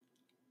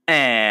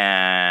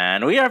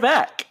And we are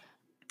back.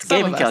 It's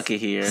Gabe and Kelky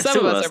here. Some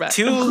of us are back.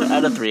 2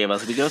 out of 3 of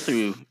us. We go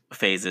through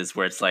phases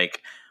where it's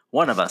like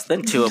one of us,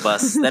 then 2 of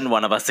us, then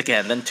one of us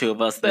again, then 2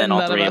 of us, then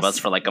all 3 of us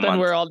for like a month. Then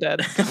we're all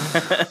dead.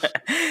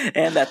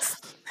 And that's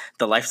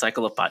the life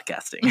cycle of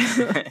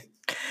podcasting.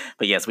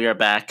 But yes, we are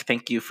back.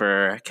 Thank you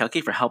for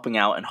Kelky for helping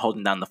out and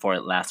holding down the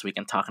fort last week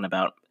and talking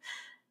about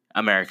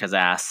America's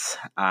ass.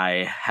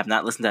 I have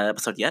not listened to that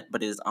episode yet,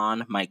 but it is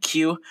on my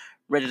queue,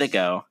 ready to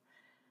go.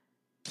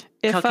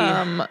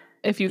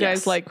 If you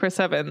guys like Chris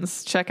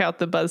Evans, check out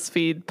the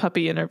BuzzFeed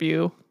puppy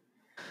interview.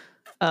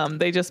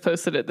 They just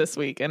posted it this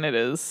week, and it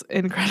is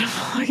incredible.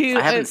 I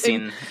haven't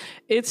seen.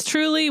 It's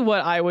truly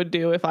what I would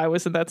do if I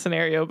was in that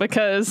scenario,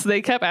 because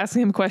they kept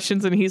asking him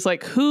questions, and he's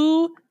like,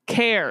 "Who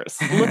cares?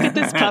 Look at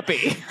this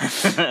puppy."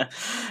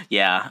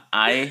 Yeah,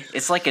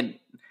 it's like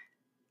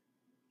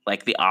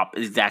the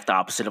exact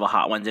opposite of a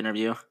Hot Ones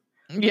interview.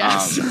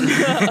 Yes.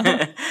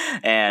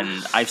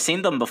 And I've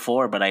seen them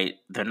before, but they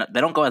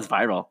don't go as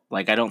viral.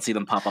 Like, I don't see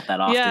them pop up that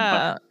often.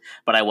 Yeah.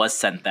 But I was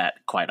sent that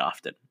quite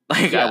often.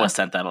 Like, I was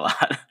sent that a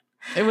lot.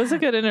 It was a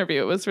good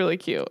interview. It was really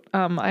cute.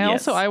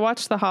 I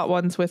watched the Hot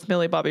Ones with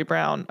Millie Bobby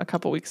Brown a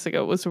couple weeks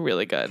ago. It was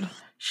really good.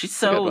 She's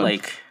so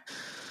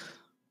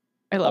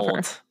I love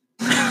old.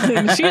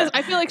 her. She is.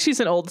 I feel like she's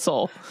an old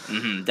soul.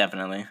 Mm-hmm,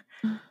 definitely.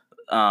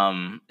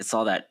 It's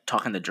all that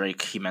talking to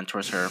Drake. He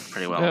mentors her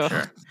pretty well, I'm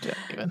sure.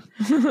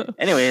 Yeah,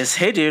 Anyways,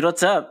 hey dude,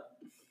 what's up?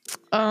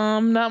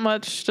 Not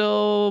much.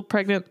 Still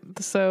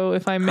pregnant. So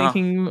if I'm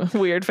making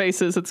weird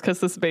faces, it's because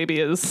this baby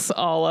is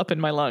all up in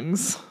my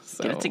lungs.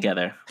 So get it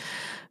together.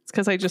 It's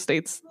because I just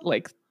ate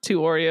like 2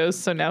 Oreos.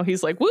 So now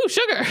he's like, woo,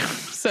 sugar.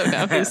 So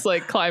now he's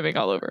like climbing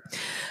all over.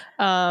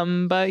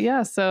 But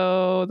yeah,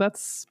 so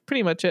that's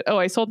pretty much it. Oh,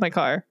 I sold my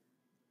car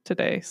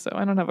today, so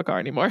I don't have a car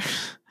anymore.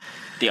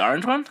 The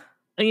orange one?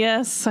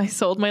 Yes, I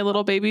sold my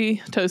little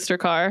baby toaster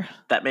car.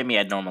 That made me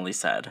abnormally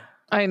sad.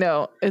 I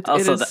know. It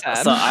is sad.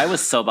 So I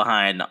was so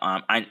behind.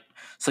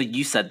 So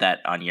you said that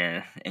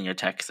in your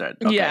text thread.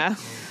 Okay. Yeah.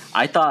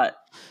 I thought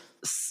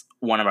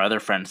one of our other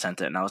friends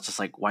sent it, and I was just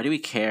like, why do we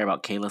care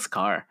about Kayla's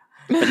car?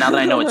 But now that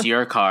I know it's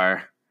your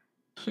car.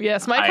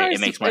 Yes, my car. It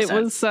makes more sense. It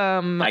was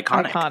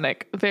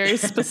iconic, very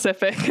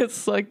specific.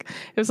 It's like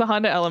it was a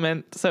Honda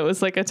Element, so it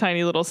was like a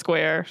tiny little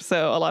square.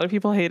 So a lot of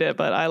people hate it,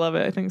 but I love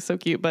it. I think it's so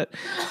cute. But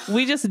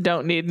we just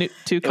don't need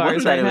 2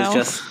 cars right now. It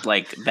was just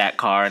like that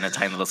car and a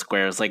tiny little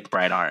square. It was like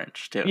bright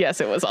orange too.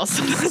 Yes, it was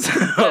also.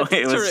 So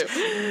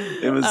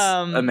it was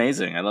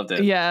amazing. I loved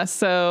it. Yeah,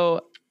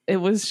 so it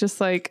was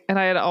just like, and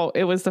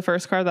it was the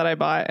first car that I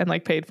bought and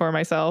like paid for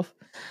myself.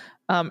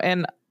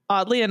 And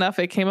oddly enough,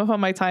 it came up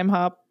on my time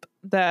hop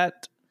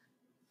that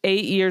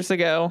 8 years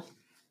ago,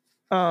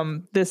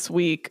 this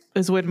week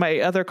is when my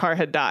other car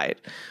had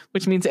died,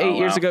 which means 8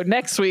 years ago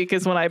next week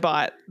is when I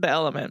bought the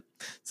Element.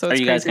 So are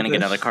you guys going to get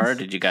another car, or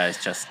did you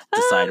guys just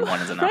decide one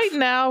is enough? Right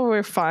now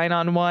we're fine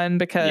on one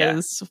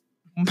because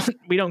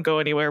we don't go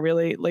anywhere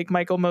really. Like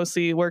Michael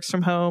mostly works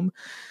from home.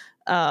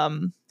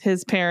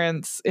 His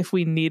parents, if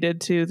we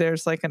needed to,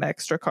 there's like an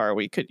extra car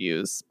we could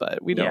use,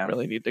 but we don't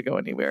really need to go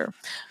anywhere.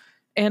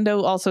 And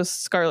also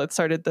Scarlett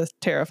started the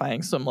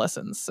terrifying swim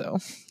lessons, so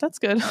that's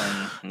good.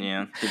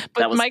 Yeah.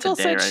 But Michael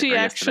said she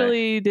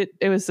actually did.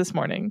 It was this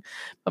morning,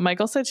 but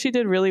Michael said she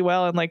did really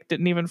well and like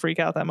didn't even freak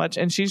out that much.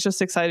 And she's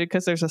just excited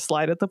because there's a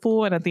slide at the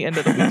pool, and at the end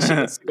of the week she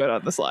gets to go down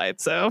the slide.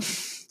 So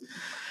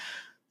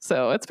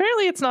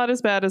it's not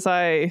as bad as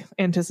I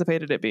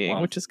anticipated it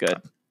being, which is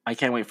good. I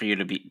can't wait for you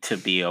to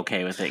be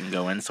okay with it and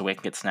go in so we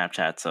can get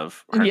Snapchats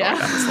of her going down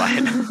the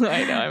slide.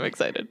 I know, I'm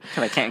excited.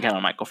 Because I can't count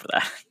on Michael for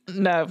that.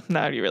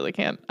 No, you really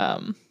can't.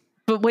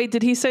 But wait,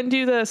 did he send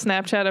you the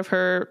Snapchat of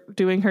her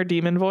doing her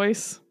demon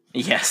voice?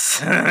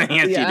 Yes. Yes,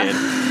 he did.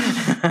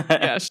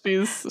 Yeah,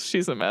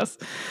 she's a mess.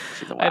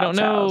 She's a wild I don't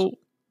know. child.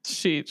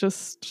 She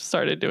just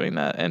started doing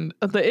that, and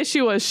the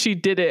issue was she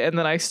did it, and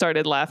then I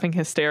started laughing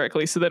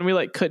hysterically. So then we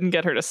like couldn't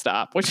get her to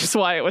stop, which is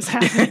why it was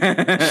happening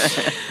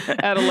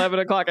at 11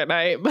 o'clock at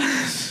night.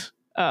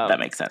 That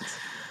makes sense.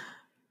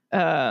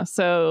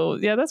 So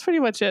yeah, that's pretty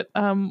much it.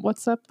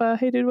 What's up?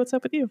 Hey dude, what's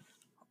up with you?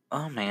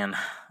 Oh man,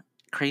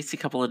 crazy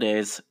couple of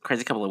days,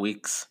 crazy couple of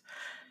weeks.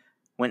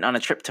 Went on a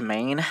trip to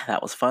Maine.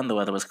 That was fun. The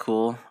weather was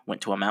cool.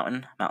 Went to a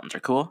mountain. Mountains are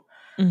cool.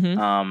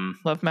 Mm-hmm.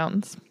 Love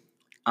mountains.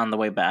 On the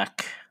way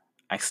back,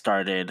 I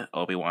started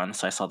Obi-Wan,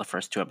 so I saw the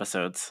first 2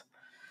 episodes.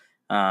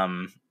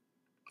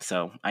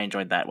 So I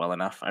enjoyed that well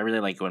enough. I really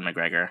like Ewan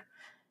McGregor.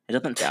 It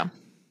doesn't. Yeah.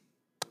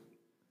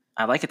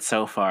 I like it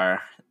so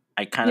far.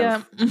 I kind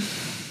of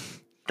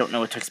don't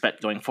know what to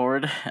expect going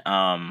forward.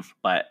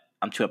 But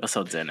I'm 2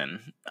 episodes in,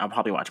 and I'll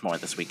probably watch more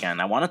this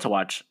weekend. I wanted to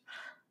watch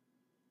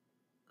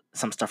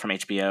some stuff from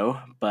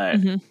HBO, but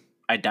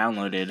I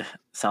downloaded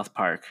South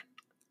Park,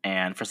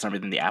 and for some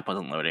reason the app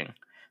wasn't loading.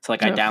 So,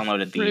 like, I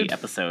downloaded the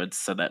episodes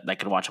so that I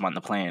could watch them on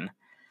the plane,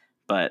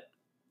 but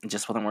it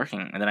just wasn't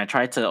working. And then I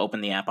tried to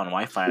open the app on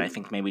Wi-Fi, and I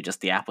think maybe just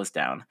the app was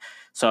down.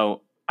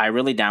 So I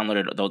really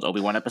downloaded those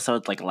Obi-Wan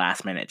episodes, like,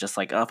 last minute. Just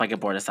like, if I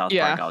get bored of South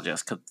Park, I'll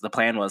just... Because the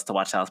plan was to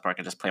watch South Park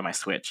and just play my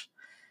Switch.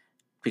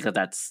 Because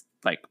that's,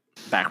 like,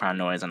 background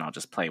noise and I'll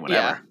just play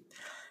whatever. Yeah.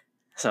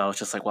 So it's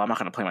just like, well, I'm not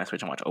going to play my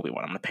Switch and watch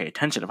Obi-Wan. I'm going to pay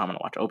attention if I'm going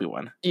to watch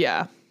Obi-Wan.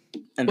 Yeah.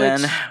 And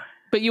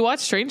but you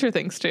watched Stranger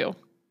Things too.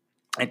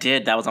 I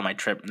did. That was on my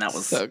trip, and that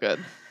was so good.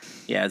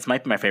 Yeah, it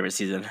might be my favorite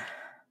season.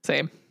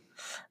 Same.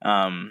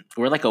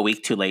 We're like a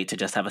week too late to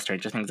just have a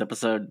Stranger Things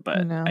episode,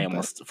 but I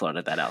almost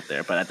floated that out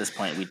there. But at this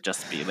point, we'd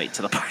just be late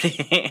to the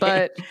party.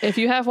 But if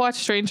you have watched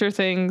Stranger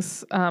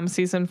Things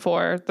season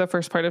 4, the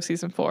first part of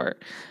season 4,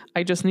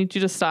 I just need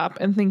you to stop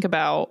and think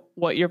about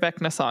what your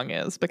Vecna song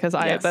is, because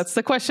that's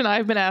the question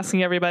I've been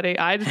asking everybody.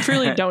 I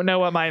truly don't know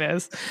what mine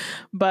is,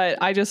 but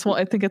I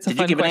think it's a fun question to ask people.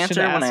 Did you give an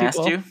answer when I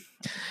asked you?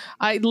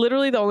 I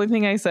literally, the only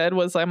thing I said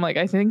was, I'm like,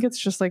 I think it's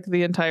just like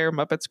the entire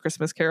Muppets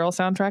Christmas Carol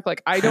soundtrack.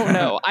 Like, I don't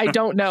know.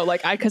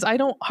 Like, because I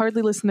don't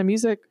hardly listen to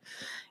music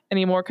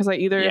anymore, because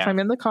if I'm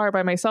in the car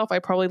by myself, I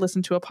probably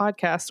listen to a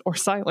podcast or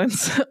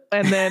silence.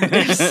 And then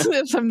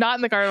if I'm not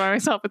in the car by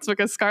myself, it's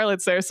because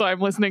Scarlett's there, so I'm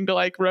listening to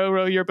like Row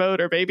Row Your Boat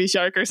or Baby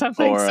Shark or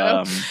something.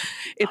 So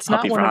it's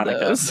not one of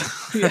those.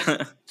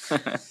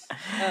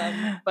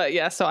 But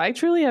yeah, so I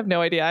truly have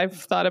no idea. I've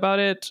thought about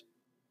it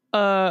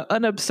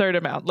an absurd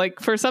amount. Like,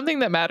 for something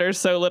that matters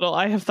so little,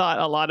 I have thought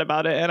a lot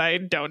about it, and I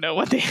don't know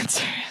what the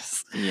answer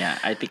is. Yeah,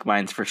 I think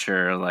mine's for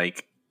sure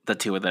like the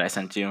two that I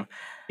sent you.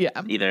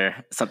 Yeah,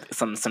 either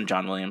some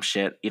John Williams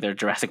shit, either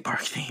Jurassic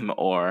Park theme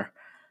or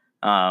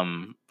I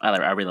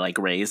really like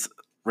Ray's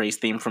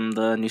theme from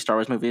the new Star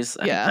Wars movies.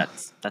 I think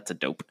that's a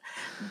dope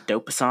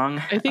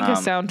song. I think his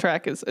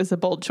soundtrack is a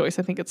bold choice.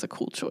 I think it's a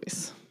cool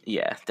choice.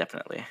 Yeah,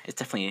 definitely.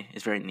 It's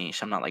very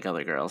niche. I'm not like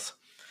other girls.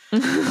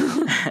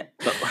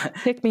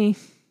 Pick me.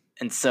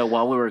 And so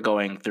while we were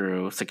going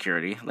through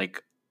security,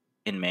 like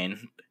in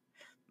Maine,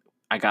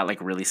 I got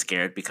like really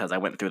scared because I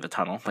went through the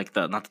tunnel, like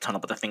not the tunnel,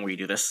 but the thing where you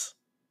do this.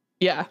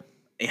 Yeah.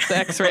 The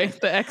X-ray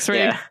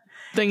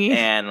thingy.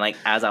 And like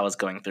as I was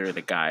going through,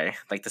 the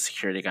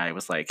security guy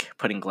was like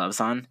putting gloves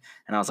on,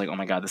 and I was like, oh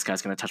my god, this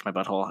guy's gonna touch my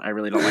butthole. I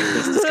really don't like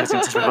this. This guy's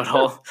gonna touch my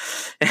butthole.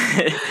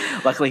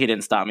 Luckily, he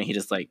didn't stop me. He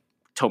just like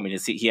told me to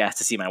see. He asked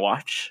to see my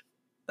watch.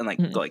 And like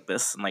go like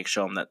this and like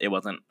show him that it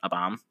wasn't a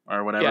bomb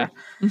or whatever.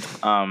 Yeah.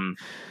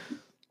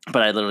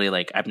 But I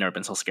literally I've never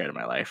been so scared in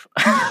my life.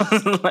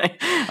 Like,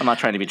 I'm not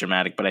trying to be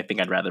dramatic, but I think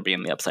I'd rather be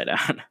in the Upside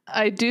Down.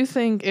 I do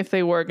think if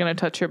they were going to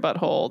touch your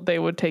butthole, they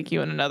would take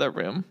you in another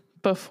room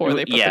before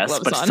they put the gloves on.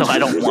 Yes, but still, I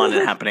don't want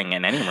it happening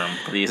in any room,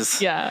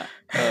 please. Yeah.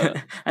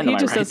 He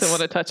just doesn't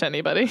want to touch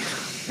anybody.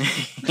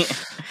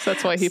 So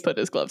that's why he put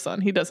his gloves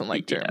on. He doesn't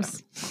like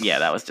germs. Yeah,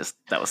 that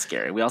was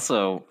scary. We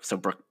also,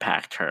 Brooke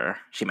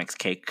she makes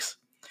cakes.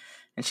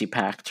 And she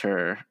packed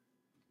her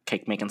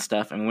cake making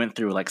stuff, and we went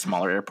through like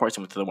smaller airports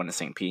and went to the one in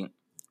St. Pete.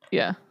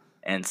 Yeah.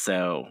 And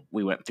so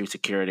we went through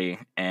security,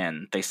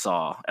 and I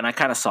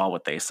kind of saw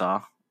what they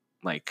saw,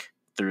 like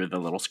through the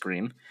little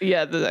screen.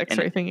 Yeah, the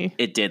X-ray thingy.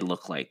 It did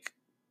look like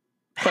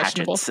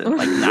hatchets and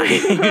like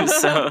knives.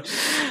 so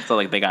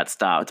like they got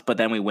stopped, but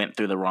then we went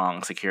through the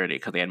wrong security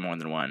because they had more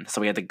than one,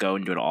 so we had to go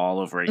and do it all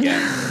over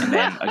again. And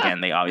then again,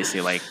 they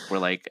obviously were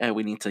like, hey,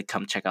 we need to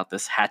come check out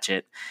this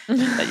hatchet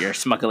that you're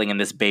smuggling in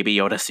this Baby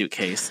Yoda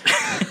suitcase.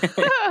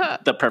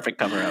 The perfect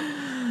cover up.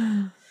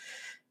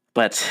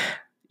 But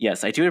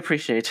yes, I do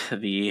appreciate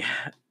the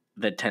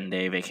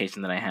 10-day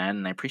vacation that I had,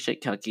 and I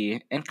appreciate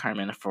Kelki and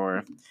Carmen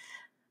for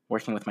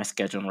working with my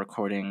schedule and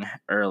recording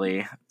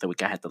early the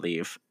week I had to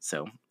leave.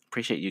 So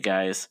appreciate you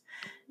guys.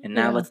 And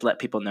now let's let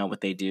people know what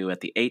they do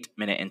at the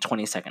 8-minute and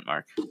 20-second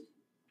mark.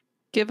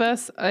 Give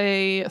us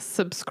a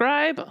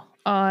subscribe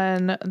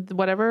on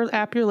whatever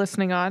app you're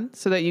listening on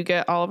so that you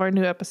get all of our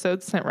new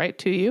episodes sent right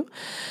to you.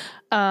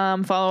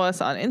 Follow us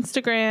on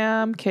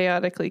Instagram,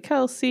 Chaotically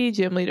Kelsey,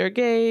 Gym Leader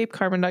Gabe,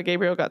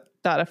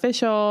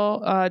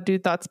 Carmen.Gabriel.official,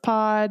 Dude Thoughts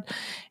Pod.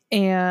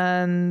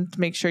 And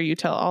make sure you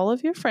tell all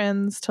of your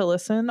friends to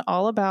listen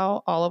all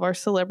about all of our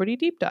celebrity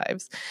deep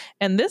dives.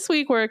 And this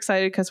week we're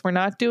excited because we're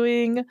not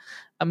doing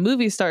a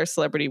movie star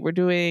celebrity. We're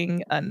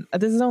doing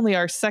this is only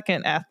our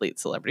second athlete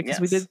celebrity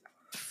because we did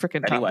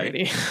freaking Tom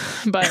Brady.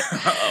 But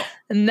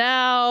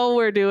now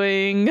we're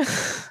doing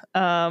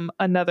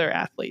another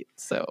athlete.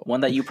 So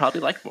one that you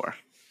probably like more.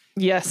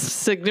 Yes,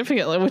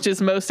 significantly, which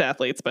is most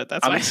athletes, but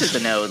that's I'm interested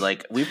to know,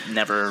 we've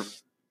never.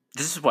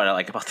 This is what I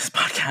like about this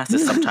podcast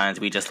is sometimes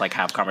we just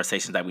have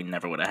conversations that we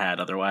never would have had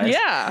otherwise.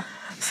 Yeah.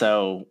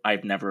 So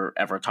I've never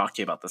ever talked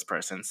to you about this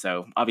person.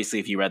 So obviously,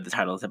 if you read the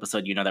title of this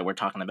episode, you know that we're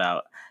talking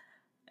about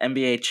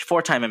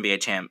four-time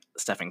NBA champ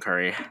Stephen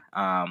Curry,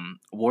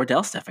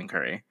 Wardell Stephen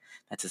Curry.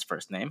 That's his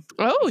first name.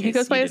 Oh, he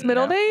goes by his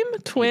middle name?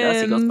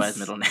 Twins. He goes by his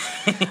middle name.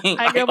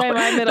 I go by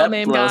my middle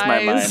name, guys. That blows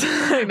my mind.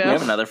 I know. We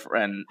have another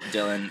friend,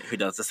 Dylan, who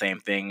does the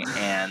same thing,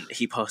 and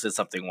he posted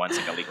something once,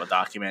 a legal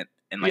document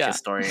in his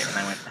story, and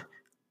I went,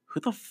 who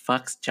the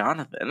fuck's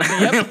Jonathan?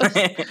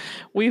 Yep.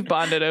 We've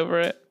bonded over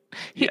it.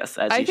 Yes,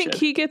 I think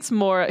he gets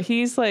more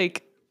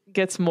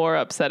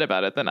upset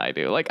about it than I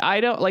do.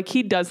 I don't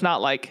he does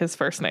not like his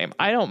first name.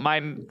 I don't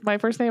mind my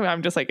first name.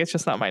 I'm just it's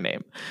just not my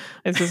name.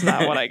 It's just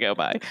not what I go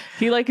by.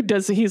 He's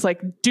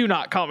do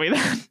not call me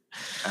that.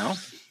 Oh.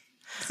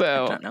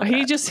 So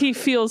he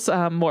feels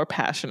more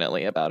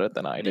passionately about it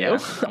than I do. Yeah,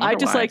 I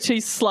just like to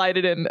slide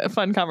it in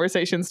fun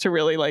conversations to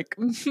really like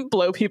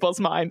blow people's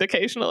mind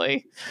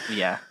occasionally.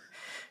 Yeah.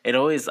 I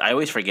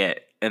always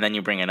forget, and then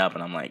you bring it up,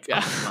 and I'm like,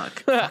 oh,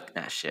 fuck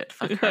that shit.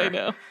 Fuck her. I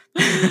know.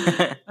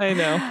 I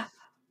know.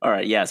 All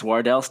right, yes,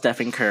 Wardell,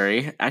 Stephen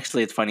Curry.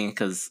 Actually, it's funny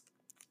because,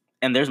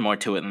 and there's more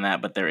to it than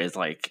that, but there is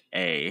like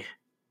a,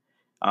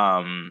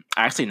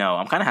 actually, no,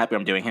 I'm kind of happy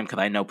I'm doing him because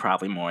I know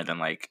probably more than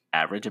like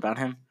average about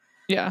him.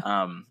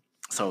 Yeah.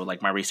 So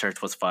like my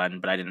research was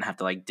fun, but I didn't have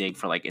to like dig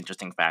for like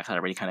interesting facts. I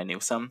already kind of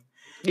knew some.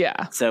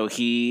 Yeah. So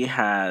he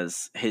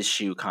has his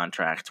shoe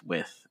contract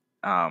with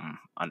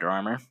Under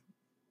Armour,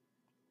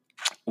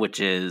 which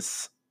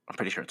is, I'm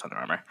pretty sure it's Under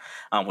Armour,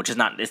 which is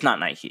not, it's not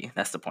Nike.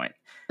 That's the point.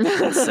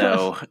 And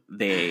so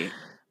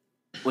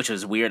which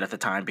was weird at the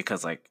time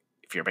because like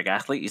if you're a big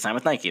athlete, you sign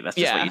with Nike. That's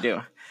just what you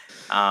do.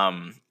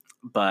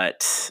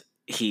 But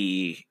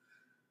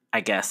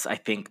I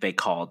think they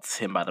called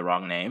him by the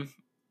wrong name.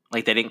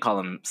 Like they didn't call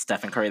him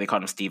Stephen Curry, they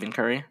called him Stephen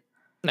Curry.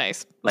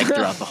 Nice. Like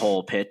throughout the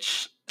whole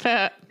pitch.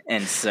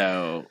 And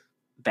so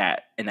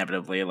that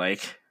inevitably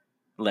like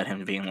led him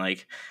to being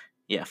like,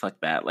 yeah, fuck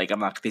that. Like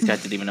these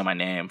guys didn't even know my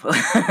name.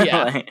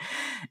 Yeah. Like,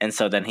 and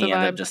so then he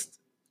ended up just,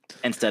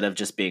 instead of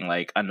just being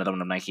like another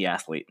one of Nike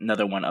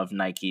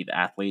the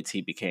athletes,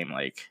 he became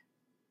like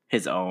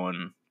his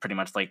own, pretty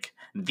much like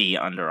the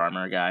Under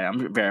Armour guy.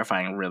 I'm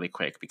verifying really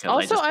quick because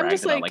also, I'm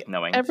just like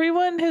knowing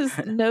everyone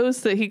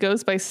knows that he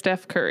goes by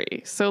Steph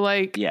Curry. So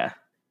like, yeah,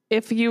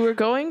 if you were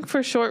going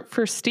for short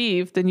for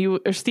Steve, then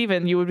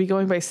Steven, you would be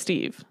going by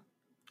Steve.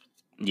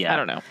 Yeah, I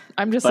don't know.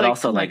 I'm just, but like,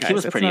 also like he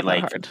was pretty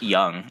like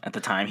young at the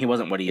time. He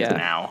wasn't what he is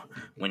now.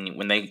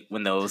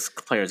 When those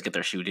players get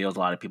their shoe deals, a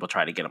lot of people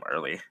try to get them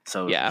early.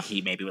 So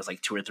he maybe was like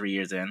 2 or 3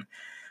 years in.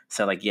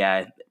 So like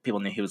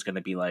people knew he was going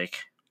to be like,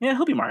 yeah,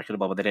 he'll be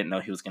marketable, but they didn't know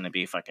he was going to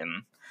be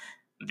fucking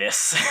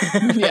this,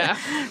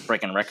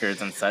 breaking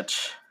records and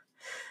such.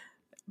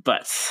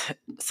 But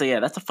so yeah,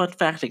 that's a fun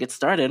fact to get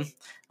started.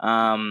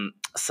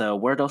 So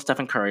Wardell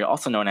Stephen Curry,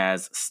 also known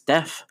as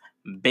Steph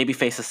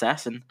Babyface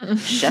Assassin,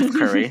 Chef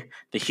Curry,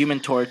 the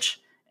Human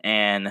Torch,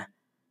 and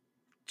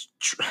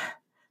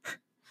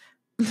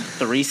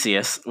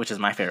Theseus, which is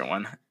my favorite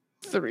one.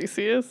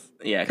 Theseus?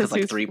 Yeah, because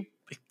like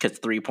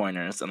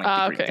 3-pointers and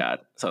like the Greek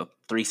god. So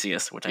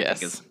Theseus, which I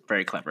think is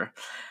very clever.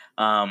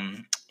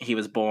 He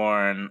was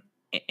born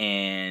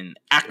in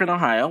Akron,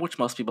 Ohio, which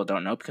most people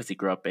don't know because he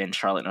grew up in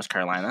Charlotte, North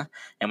Carolina.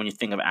 And when you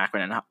think of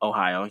Akron and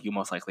Ohio, you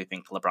most likely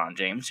think LeBron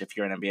James if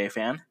you're an NBA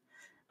fan,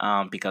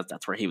 because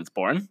that's where he was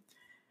born.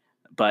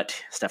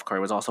 But Steph Curry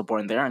was also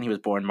born there, and he was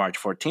born March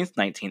 14th,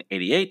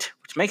 1988,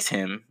 which makes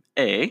him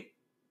a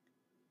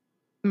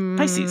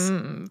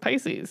Pisces.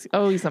 Pisces.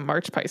 Oh, he's a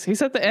March Pisces.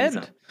 He's at the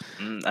end.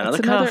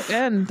 Another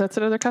end. That's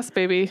another cusp,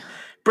 baby.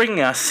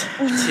 Bringing us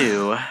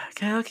to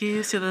Cal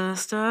Keys to the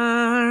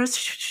Stars.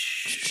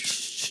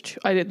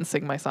 I didn't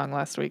sing my song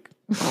last week.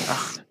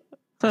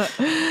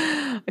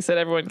 I said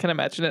everyone can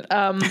imagine it.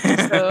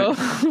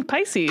 So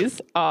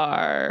Pisces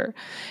are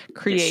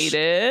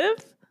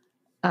creative,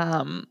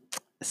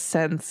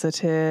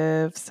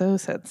 sensitive, so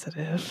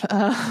sensitive.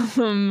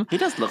 He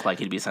does look like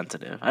he'd be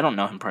sensitive. I don't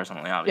know him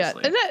personally,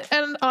 obviously. Yeah,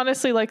 and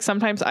honestly, like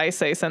sometimes I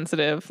say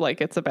sensitive like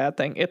it's a bad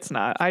thing. It's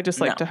not. I just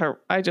like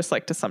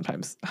to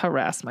sometimes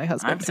harass my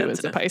husband who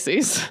is a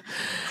Pisces.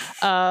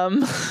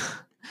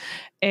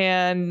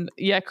 And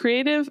yeah,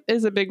 creative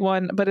is a big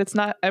one, but it's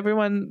not.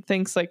 Everyone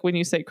thinks like when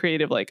you say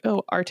creative, like,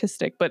 oh,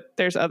 artistic, but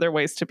there's other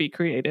ways to be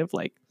creative,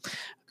 like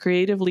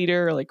creative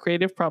leader or like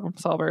creative problem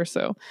solver.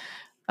 So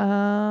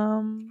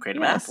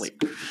creative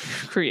athlete,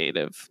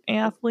 creative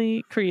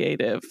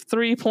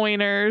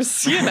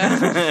 3-pointers, you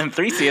know,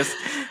 Theseus,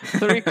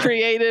 3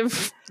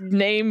 creative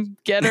name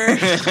getter.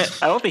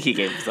 I don't think he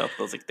gave himself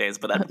those nicknames,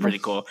 but that'd be pretty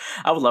cool.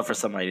 I would love for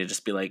somebody to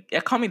just be like,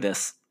 yeah, call me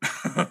this.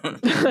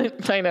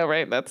 I know,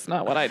 right? That's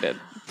not what I did.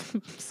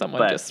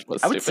 Someone just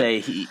was stupid. I would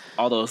say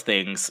all those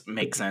things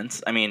make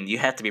sense. I mean, you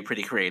have to be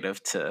pretty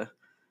creative to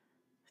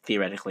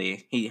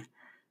theoretically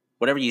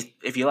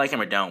if you like him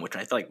or don't, which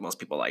I feel like most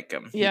people like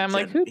him. Yeah, I'm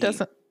like, who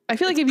doesn't? I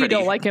feel like if you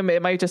don't like him, it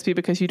might just be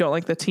because you don't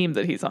like the team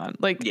that he's on.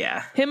 Like,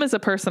 him as a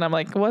person, I'm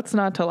like, what's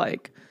not to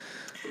like?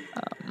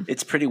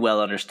 It's pretty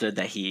well understood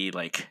that he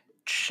like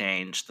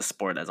changed the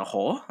sport as a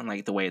whole and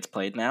like the way it's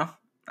played now.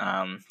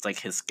 It's like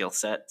his skill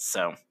set.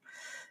 So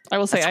I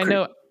will say I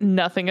know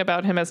nothing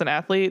about him as an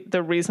athlete.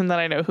 The reason that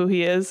I know who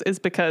he is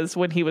because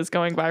when he was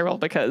going viral,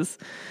 because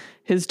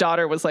his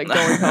daughter was like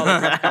going to all the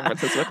press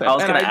conferences with him. I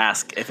was going to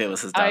ask if it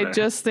was his daughter. I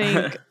just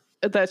think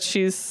that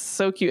she's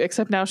so cute,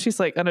 except now she's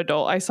like an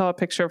adult. I saw a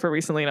picture of her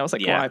recently and I was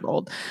like, I'm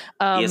old.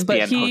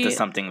 ESPN posted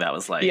something that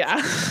was like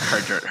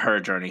her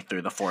journey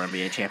through the 4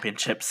 NBA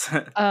championships.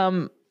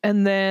 And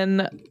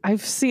then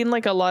I've seen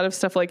like a lot of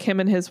stuff like him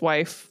and his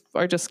wife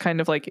are just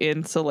kind of like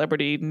in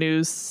celebrity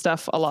news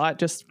stuff a lot.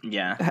 Just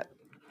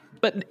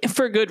but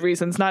for good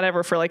reasons, not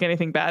ever for like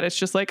anything bad. It's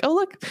just like, oh,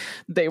 look,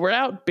 they were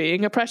out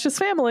being a precious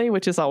family,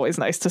 which is always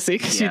nice to see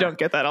because you don't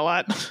get that a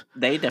lot.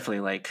 They definitely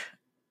like,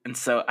 and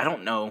so I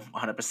don't know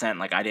 100%.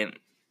 Like I didn't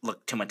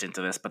look too much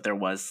into this, but there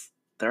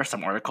are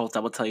some articles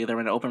that will tell you they're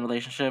in an open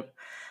relationship,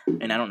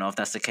 and I don't know if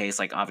that's the case.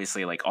 Like,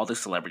 obviously, like all the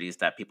celebrities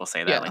that people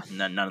say that, like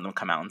none of them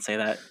come out and say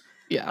that.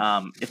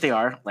 Yeah. If they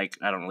are, like,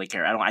 I don't really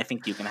care. I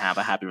think you can have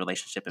a happy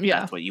relationship if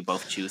that's what you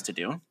both choose to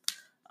do.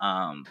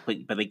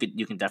 But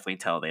you can definitely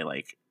tell they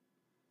like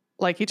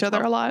each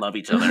other a lot, love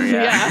each other,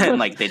 yeah. And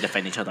like they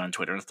defend each other on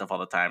Twitter and stuff all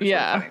the time. It's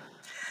really funny.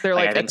 They're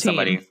like a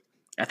team.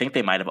 I think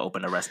they might have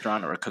opened a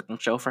restaurant or a cooking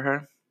show for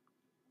her,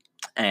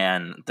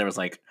 and there was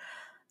like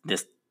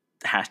this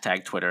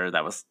hashtag Twitter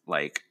that was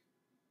like,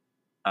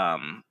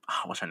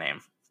 what's her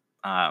name?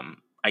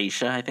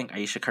 Aisha, I think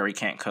Aisha Curry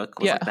can't cook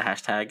was like the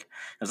hashtag. It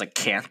was like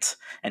can't,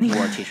 and he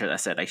wore a t-shirt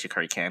that said Aisha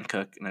Curry can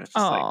cook, and it was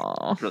just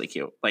like really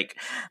cute. Like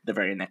the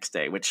very next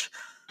day,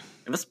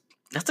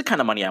 that's the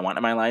kind of money I want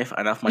in my life.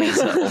 Enough money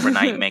to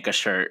overnight make a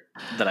shirt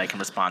that I can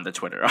respond to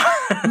Twitter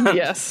on.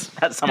 Yes.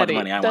 That's how much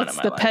money I want in my life.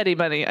 That's the petty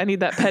money. I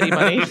need that petty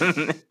money.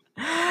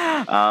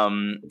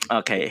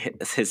 Okay.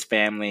 His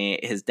family,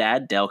 his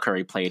dad, Dale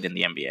Curry, played in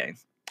the NBA,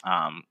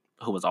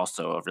 who was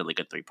also a really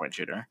good 3-point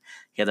shooter.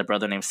 He has a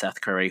brother named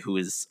Seth Curry, who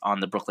is on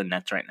the Brooklyn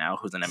Nets right now,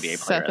 who's an NBA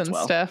player as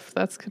well. Steph,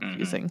 that's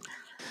confusing.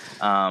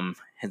 Mm-hmm.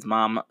 His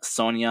mom,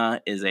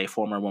 Sonia, is a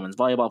former women's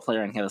volleyball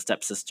player, and he has a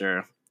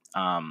stepsister,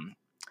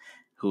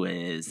 who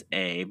is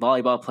a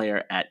volleyball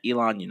player at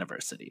Elon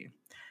University.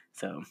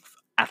 So,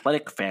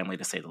 athletic family,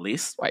 to say the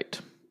least. Right.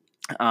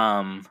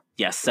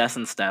 Yes, Seth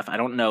and Steph. I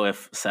don't know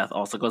if Seth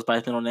also goes by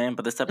his middle name,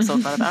 but this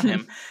episode's not about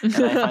him. And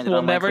I find it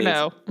we'll never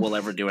know. We'll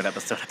ever do an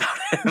episode about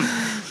him.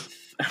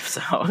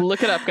 So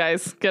look it up,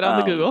 guys. Get on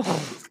the Google.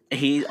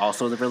 He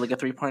also is a really good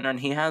 3-pointer,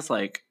 and he has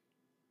like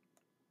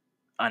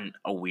a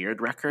weird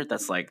record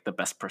that's like the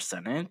best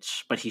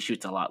percentage, but he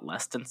shoots a lot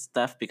less than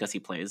Steph because he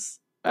plays.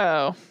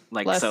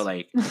 Like less. So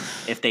like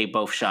if they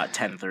both shot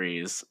 10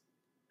 threes,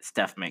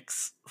 Steph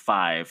makes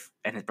 5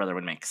 and his brother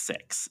would make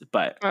 6,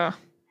 but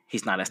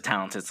he's not as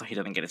talented, so he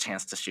doesn't get a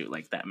chance to shoot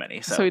like that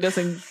many. So he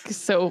doesn't.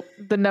 So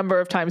the number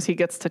of times he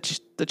gets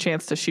the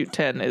chance to shoot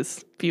 10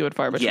 is few and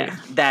far between. Yeah,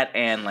 that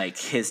and like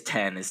his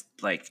 10 is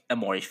like a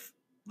more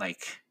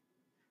like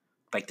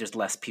there's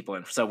less people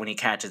in. So when he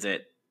catches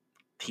it,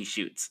 he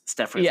shoots.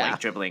 Steph is like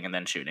dribbling and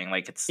then shooting.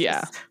 Like it's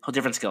a whole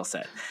different skill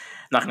set.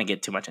 I'm not going to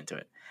get too much into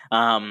it.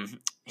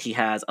 He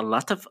has a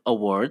lot of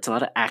awards, a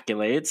lot of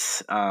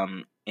accolades.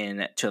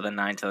 In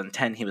 2009,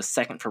 2010, he was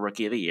second for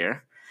Rookie of the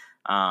Year.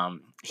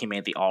 He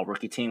made the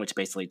all-rookie team, which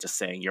basically just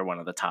saying you're one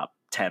of the top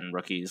 10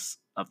 rookies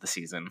of the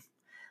season.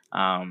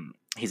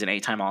 He's an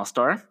 8-time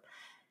All-Star.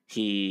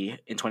 He,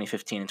 in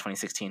 2015 and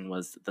 2016,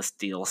 was the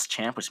steals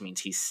champ, which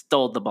means he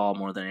stole the ball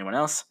more than anyone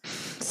else.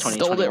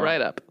 Stole it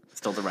right up.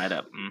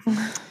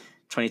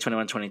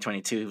 2021,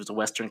 2022, he was a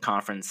Western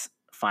Conference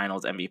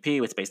Finals MVP,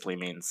 which basically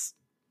means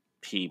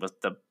he was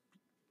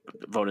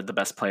voted the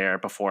best player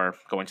before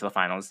going to the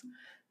finals.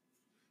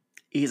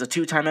 He's a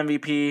 2-time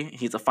MVP.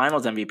 He's a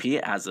finals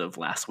MVP as of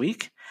last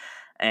week.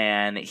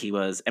 And he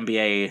was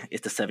NBA.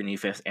 It's the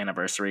 75th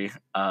anniversary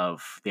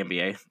of the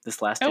NBA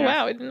this last year. Oh,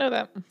 wow. I didn't know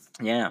that.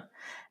 Yeah.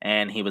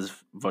 And he was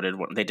voted.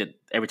 They did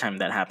every time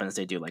that happens,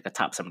 they do like a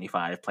top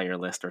 75 player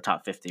list or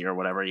top 50 or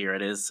whatever year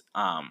it is.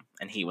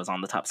 And he was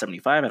on the top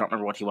 75. I don't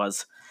remember what he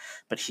was.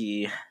 But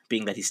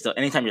being that he's still,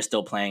 anytime you're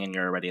still playing and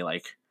you're already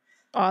like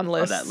on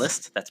that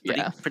list, that's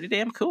pretty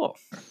damn cool.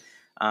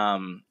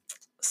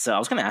 So I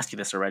was going to ask you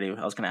this already.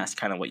 I was going to ask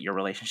kind of what your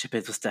relationship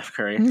is with Steph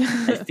Curry.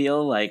 I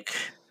feel like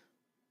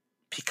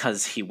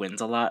because he wins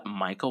a lot,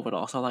 Michael would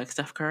also like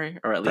Steph Curry,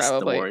 or at least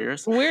Probably. The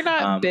Warriors. We're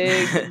not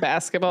big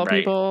basketball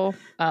people.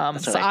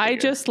 So I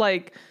just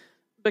like,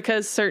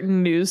 because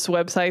certain news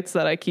websites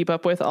that I keep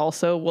up with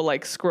also will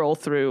like scroll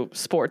through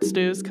sports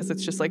news because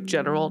it's just like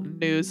general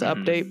news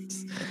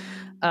updates.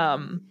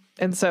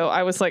 And so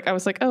I was like,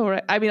 oh,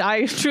 right. I mean,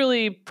 I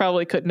truly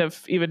probably couldn't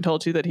have even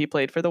told you that he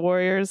played for the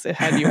Warriors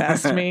had you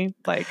asked me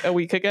like a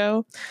week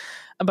ago.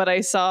 But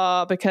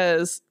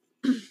because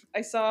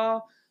I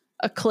saw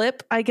a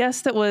clip, I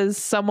guess, that was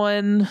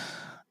someone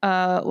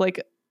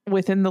like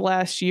within the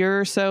last year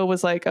or so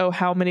was like, oh,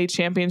 how many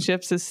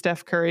championships is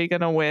Steph Curry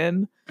going to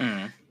win?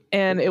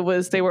 And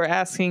they were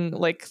asking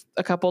like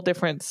a couple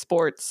different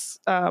sports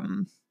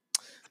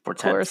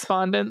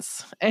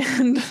correspondents.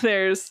 And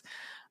there's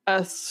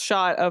a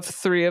shot of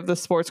 3 of the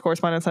sports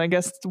correspondents. And I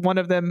guess one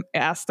of them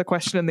asked the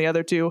question and the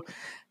other 2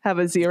 have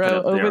a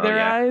zero over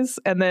their eyes.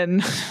 And then,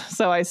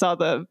 so I saw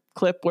the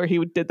clip where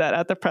he did that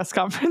at the press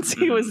conference.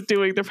 He was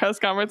doing the press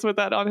conference with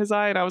that on his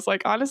eye. And I was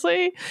like,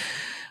 honestly,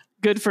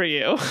 good for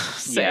you.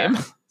 Same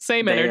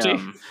energy.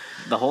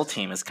 The whole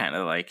team is kind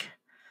of like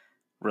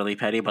really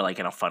petty, but like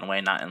in a fun way,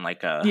 not in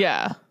like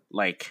a,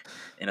 like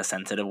in a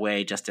sensitive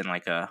way, just in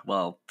like a,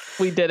 well,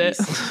 we did it.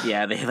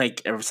 Yeah. They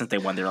like, ever since they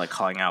won, they were like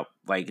calling out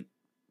like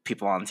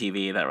people on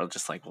TV that were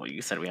just like, well,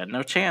 you said we had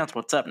no chance.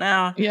 What's up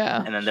now?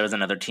 Yeah. And then there was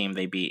another team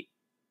they beat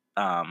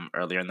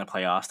earlier in the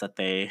playoffs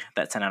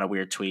that sent out a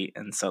weird tweet,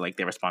 and so like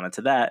they responded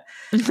to that.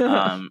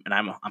 And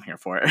I'm here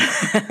for it.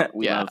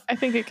 I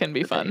think it can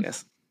be fun.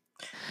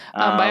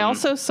 I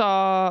also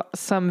saw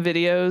some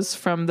videos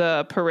from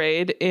the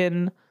parade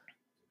in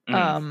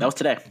That was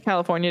today.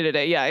 California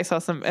today. Yeah, I saw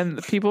some, and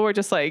the people were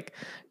just like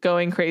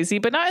going crazy,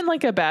 but not in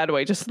like a bad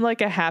way, just in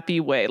like a happy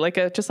way,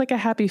 just like a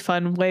happy,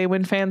 fun way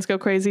when fans go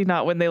crazy,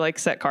 not when they like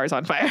set cars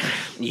on fire.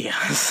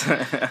 Yes.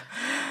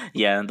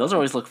 Yeah, those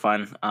always look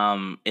fun.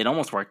 It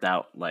almost worked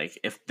out. Like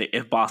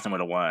if Boston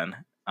would have won,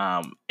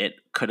 it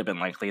could have been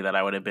likely that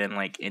I would have been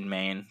like in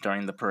Maine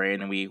during the parade,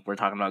 and we were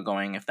talking about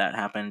going if that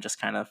happened. Just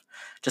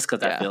because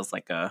that feels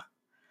like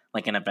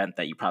an event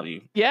that you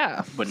probably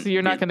wouldn't. So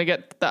you're not going to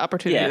get the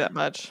opportunity that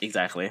much.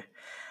 Exactly.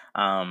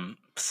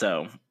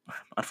 So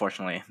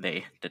unfortunately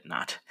they did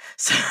not.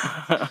 So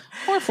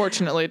or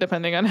fortunately,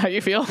 depending on how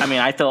you feel. I mean,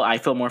 I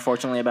feel more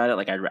fortunately about it.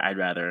 Like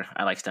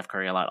I like Steph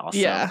Curry a lot also.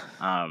 Yeah.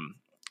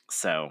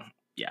 So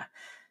yeah.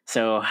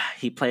 So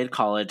he played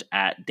college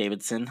at the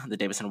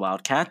Davidson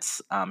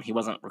Wildcats. He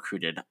wasn't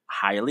recruited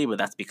highly, but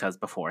that's because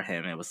before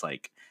him it was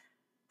like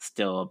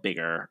still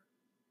bigger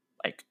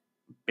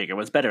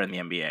was better in the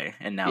NBA,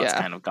 and now it's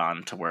kind of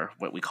gone to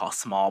what we call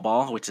small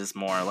ball, which is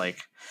more like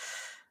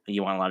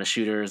you want a lot of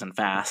shooters and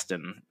fast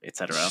and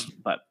etc.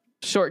 But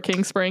short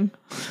King Spring.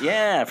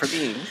 Yeah, for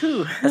being.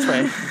 That's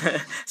right.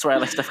 That's why I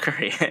like Steph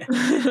Curry.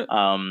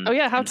 Oh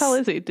yeah, how tall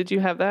is he? Did you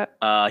have that?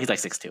 He's like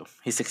 6'2".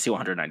 He's 6'2",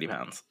 190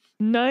 pounds.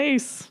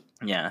 Nice.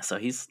 Yeah, so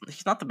he's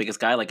not the biggest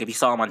guy. Like if you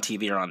saw him on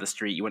TV or on the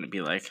street, you wouldn't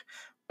be like,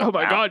 "Oh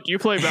my God, you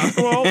play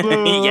basketball?"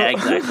 Yeah,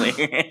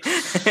 exactly.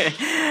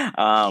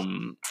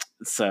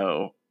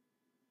 So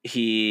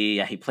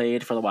he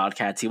played for the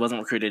Wildcats. He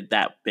wasn't recruited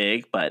that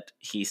big, but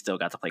he still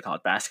got to play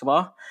college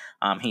basketball.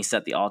 He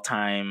set the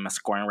all-time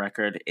scoring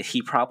record.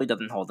 He probably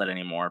doesn't hold that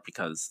anymore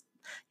because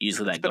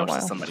usually that goes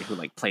to somebody who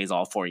like plays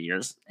all 4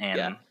 years.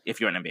 And if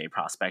you're an NBA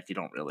prospect, you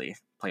don't really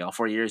play all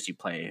 4 years. You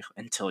play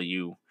until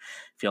you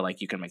feel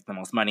like you can make the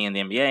most money in the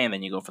NBA, and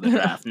then you go for the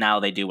draft. Now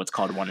they do what's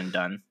called one and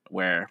done,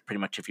 where pretty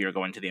much if you're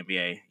going to the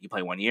NBA, you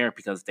play 1 year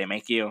because they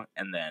make you,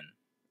 and then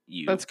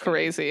That's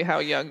crazy how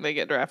young they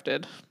get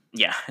drafted.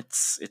 Yeah,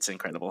 it's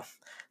incredible.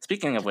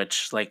 Speaking of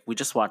which, like we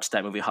just watched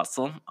that movie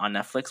Hustle on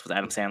Netflix with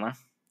Adam Sandler.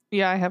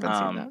 Yeah, I haven't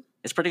seen that.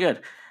 It's pretty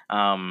good.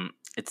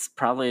 It's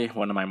probably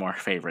one of my more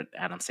favorite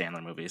Adam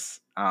Sandler movies.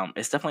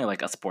 It's definitely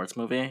like a sports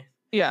movie.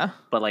 Yeah.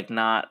 But like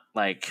not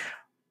like,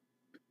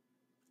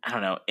 I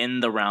don't know, in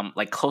the realm,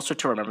 like closer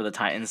to Remember the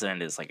Titans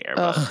than it is like Air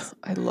Buds.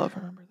 I love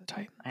Remember the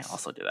Titans. I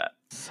also do that.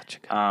 Such a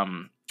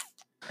good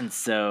and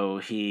so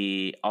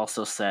he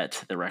also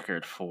set the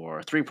record for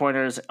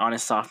 3-pointers on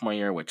his sophomore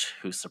year,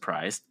 who's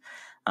surprised.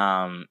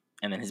 And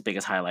then his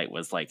biggest highlight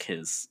was like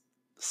his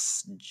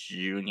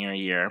junior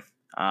year.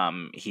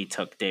 He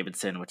took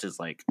Davidson, which is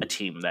like a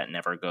team that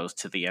never goes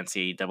to the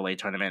NCAA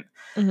tournament,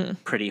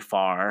 pretty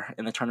far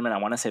in the tournament. I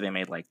want to say they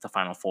made like the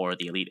Final Four,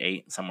 the Elite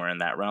Eight, somewhere in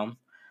that realm.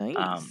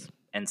 Nice.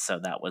 And so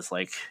that was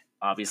like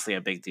obviously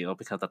a big deal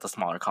because that's a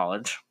smaller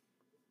college.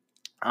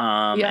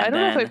 I don't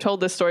know if I've told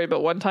this story,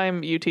 but one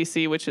time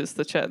UTC, which is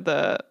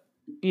the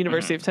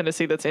University of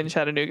Tennessee that's in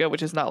Chattanooga,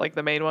 which is not like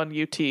the main one.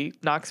 UT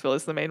Knoxville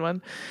is the main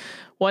one.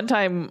 One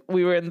time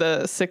we were in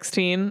the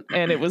 16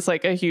 and it was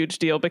like a huge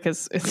deal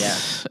because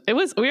we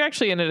were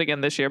actually in it again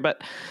this year,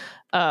 but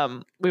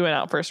we went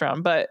out first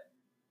round, but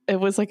it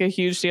was like a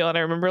huge deal. And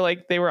I remember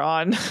like they were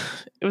on,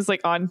 it was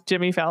like on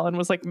Jimmy Fallon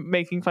was like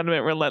making fun of it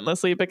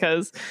relentlessly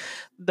because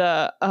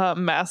the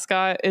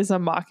mascot is a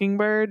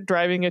mockingbird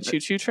driving a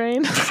choo-choo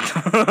train.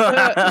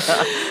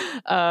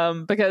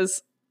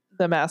 Because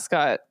the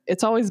mascot,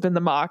 it's always been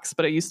the Mocs,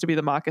 but it used to be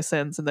the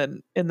Moccasins. And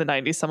then in the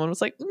 90s, someone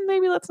was like,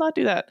 maybe let's not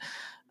do that.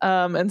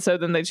 And so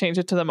then they changed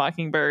it to the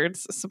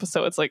Mockingbirds.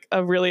 So it's like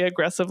a really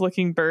aggressive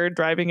looking bird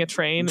driving a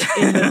train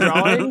in the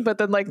drawing, but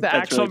then like the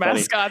actual really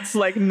mascot's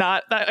like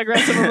not that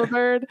aggressive of a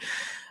bird.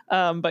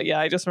 But yeah,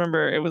 I just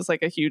remember it was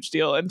like a huge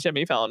deal and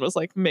Jimmy Fallon was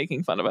like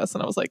making fun of us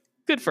and I was like,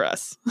 good for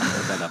us. I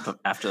heard that up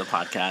after the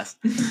podcast.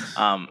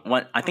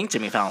 I think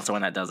Jimmy Fallon's the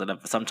one that does it.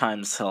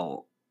 Sometimes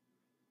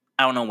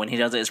I don't know when he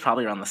does it, it's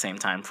probably around the same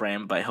time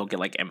frame, but he'll get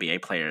like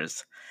NBA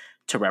players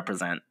to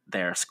represent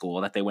their school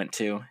that they went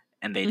to.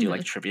 And they do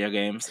like trivia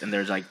games, and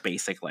there's like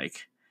basic,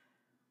 like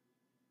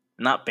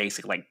not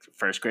basic like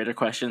first grader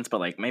questions, but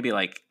like maybe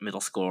like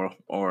middle school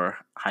or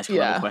high school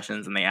level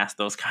questions, and they ask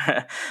those kind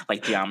of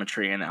like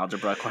geometry and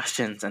algebra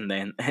questions, and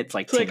then it's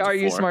like are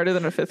you smarter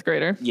than a fifth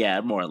grader?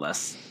 Yeah, more or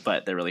less,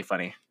 but they're really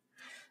funny.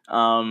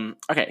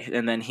 Okay,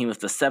 and then he was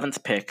the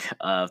 7th pick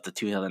of the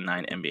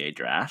 2009 NBA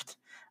draft.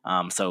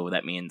 So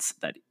that means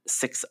that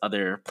 6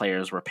 other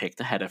players were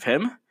picked ahead of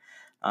him,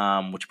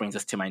 which brings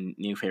us to my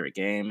new favorite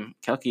game,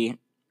 Kelky.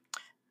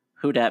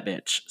 Who dat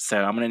bitch? So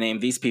I'm going to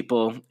name these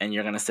people, and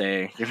you're going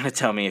to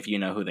tell me if you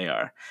know who they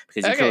are,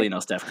 because you clearly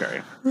know Steph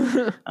Curry.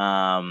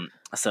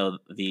 So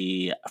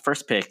the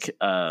first pick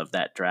of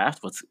that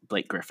draft was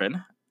Blake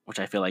Griffin, which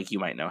I feel like you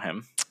might know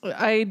him.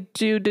 I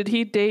do. Did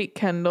he date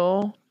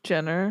Kendall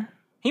Jenner?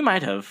 He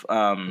might have.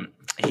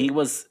 He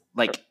was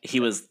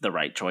the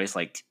right choice,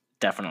 like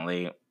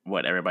definitely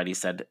what everybody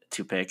said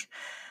to pick.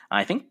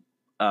 I think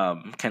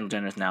Kendall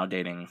Jenner is now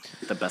dating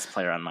the best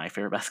player on my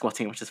favorite basketball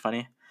team, which is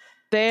funny.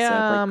 They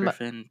Blake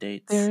Griffin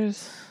dates.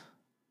 There's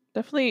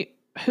definitely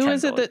who Kendall.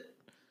 Is it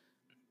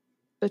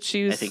that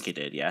she was? I think he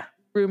did. Yeah.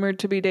 rumored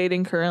to be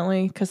dating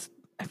currently, because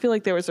I feel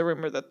like there was a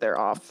rumor that they're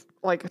off,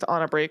 like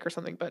on a break or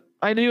something. But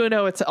I do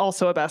know it's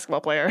also a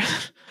basketball player.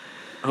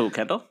 Who,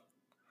 Kendall?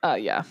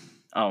 Yeah.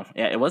 Oh,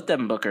 yeah, it was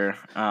Devin Booker,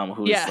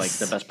 who's Yes. like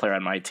the best player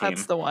on my team.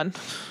 That's the one.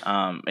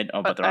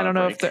 But I don't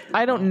know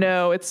I don't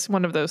know. It's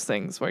one of those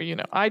things where,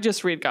 I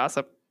just read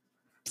gossip,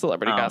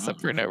 celebrity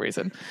gossip for no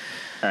reason.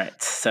 All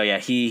right. So yeah,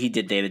 he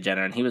did date a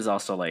Jenner, and he was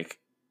also like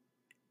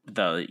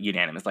the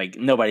unanimous. Like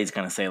nobody's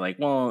gonna say like,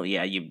 well,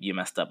 yeah, you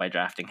messed up by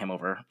drafting him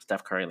over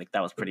Steph Curry. Like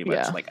that was pretty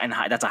much like, and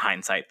that's a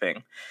hindsight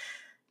thing.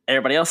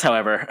 Everybody else,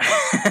 however,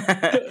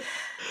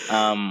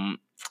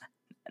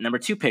 number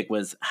 2 pick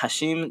was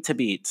Hashim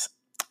Thabit.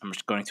 I'm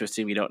just going to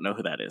assume you don't know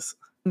who that is.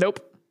 Nope.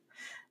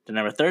 The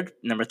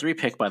number 3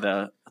 pick by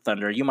the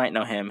Thunder, you might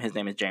know him. His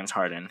name is James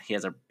Harden. He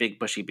has a big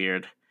bushy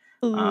beard.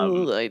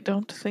 I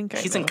don't think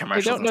he's in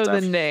commercials. I don't know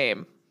the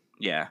name.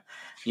 Yeah,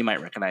 you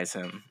might recognize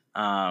him.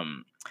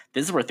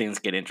 This is where things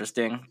get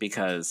interesting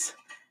because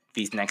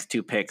these next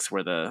 2 picks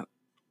were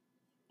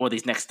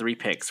these next 3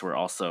 picks were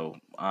also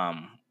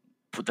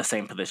the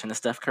same position as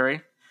Steph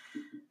Curry.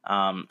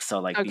 So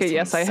like, okay,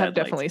 yes, I have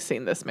definitely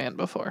seen this man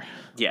before.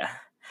 Yeah.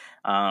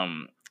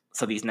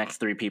 So these next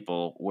 3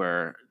 people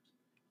were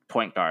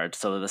point guards,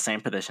 so they're the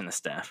same position as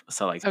Steph.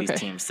 So like these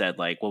teams said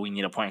like, well, we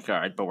need a point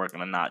guard, but we're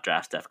gonna not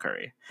draft Steph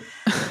Curry.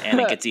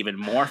 And it gets even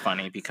more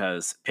funny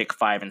because pick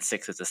 5 and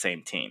 6 is the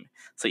same team.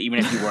 So even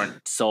if you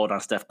weren't sold on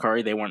Steph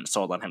Curry, they weren't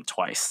sold on him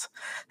twice.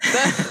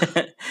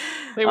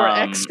 They were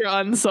extra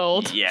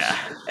unsold. Yeah.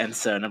 And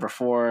so number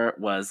 4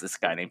 was this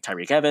guy named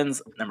Tyreke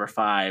Evans. Number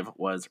 5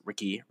 was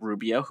Ricky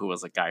Rubio, who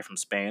was a guy from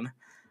Spain.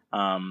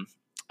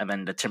 And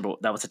then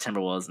that was the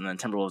Timberwolves, and then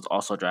Timberwolves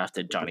also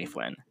drafted Johnny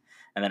Flynn.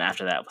 And then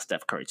after that was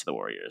Steph Curry to the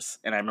Warriors.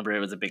 And I remember it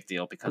was a big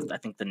deal because I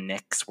think the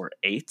Knicks were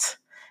 8,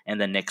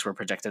 and the Knicks were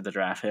projected to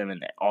draft him,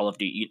 and all of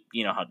you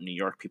know how New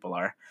York people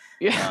are.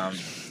 Yeah.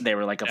 They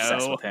were like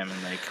obsessed with him,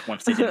 and like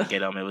once they didn't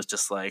get him, it was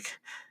just like,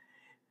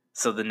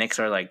 so the Knicks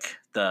are like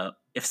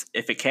if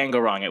it can go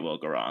wrong, it will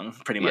go wrong,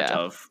 pretty much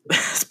of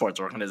sports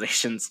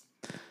organizations.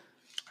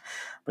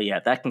 But yeah,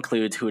 that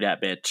concludes Who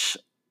Dat Bitch.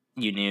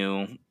 You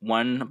knew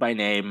one by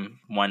name,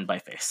 one by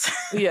face.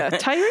 Yeah,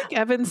 Tyreke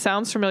Evans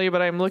sounds familiar,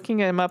 but I'm looking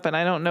him up and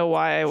I don't know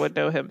why I would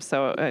know him,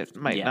 so it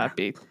might not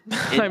be.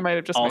 I might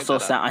have just also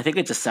I think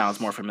it just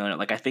sounds more familiar.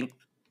 Like I think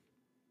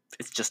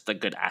it's just a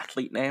good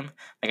athlete name.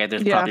 Like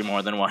there's probably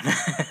more than one.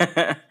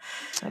 That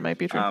might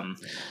be true.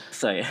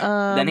 So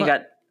yeah, then he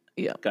got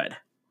good.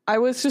 I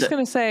was just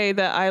gonna say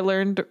that I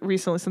learned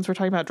recently, since we're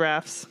talking about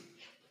drafts,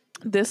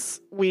 this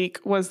week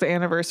was the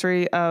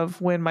anniversary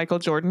of when Michael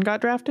Jordan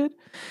got drafted.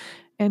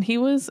 And he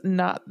was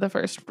not the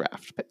first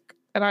draft pick.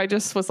 And I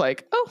just was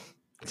like, oh,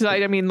 because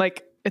I mean,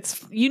 like,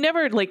 you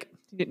never, like,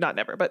 not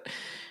never, but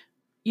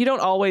you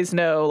don't always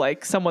know,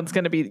 like, someone's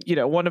going to be,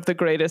 one of the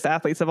greatest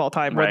athletes of all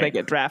time when they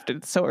get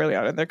drafted so early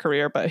on in their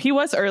career. But he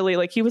was early,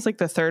 like, he was like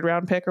the 3rd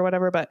round pick or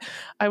whatever. But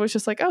I was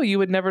just like, oh, you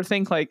would never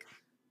think, like,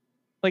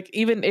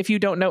 even if you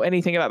don't know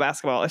anything about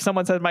basketball, if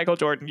someone said Michael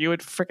Jordan, you would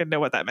freaking know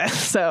what that meant.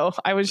 So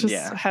I was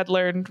just had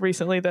learned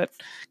recently that,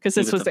 because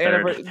this was the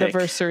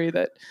anniversary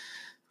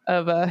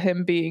of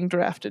him being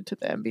drafted to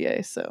the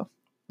NBA. So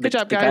good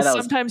job, guys.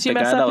 Sometimes you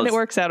mess up and it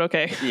works out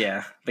okay.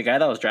 Yeah. The guy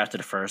that was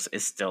drafted first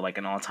is still like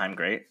an all-time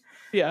great.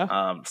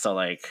 Yeah. So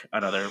like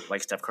another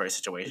like Steph Curry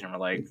situation, we're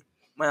like,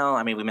 well,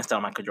 I mean, we missed out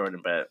on Michael Jordan,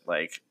 but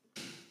like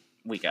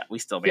we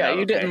still made out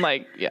you okay. Didn't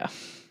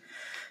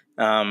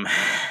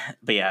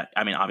But yeah,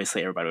 I mean,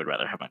 obviously everybody would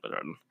rather have Michael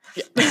Jordan.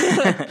 Yeah.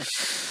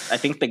 I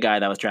think the guy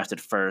that was drafted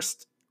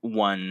first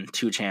won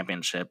 2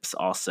 championships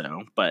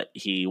also, but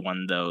he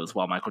won those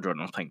while Michael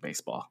Jordan was playing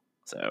baseball.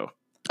 So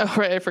oh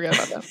right, I forgot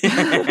about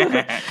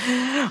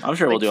that. I'm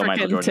sure we'll do a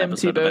Michael Jordan Tim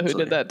episode Tebow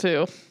eventually. Who did that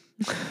too.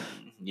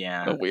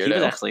 Yeah, a weirdo. He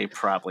was actually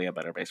probably a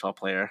better baseball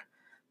player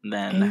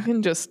than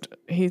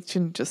he's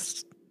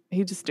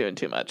just doing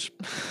too much.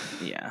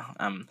 Yeah,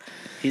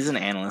 he's an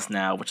analyst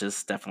now, which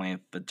is definitely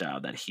the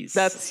job that he's.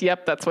 That's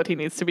what he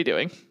needs to be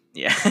doing.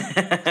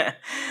 Yeah.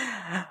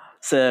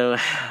 So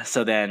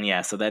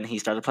then he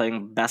started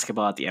playing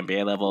basketball at the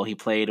NBA level. He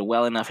played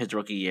well enough his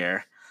rookie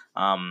year.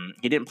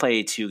 He didn't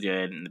play too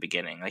good in the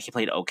beginning. Like he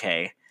played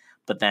okay,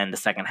 but then the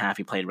second half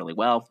he played really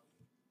well.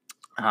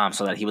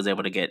 So that he was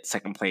able to get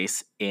second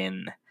place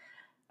in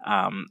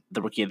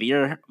the Rookie of the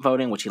Year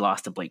voting, which he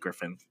lost to Blake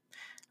Griffin.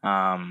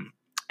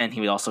 And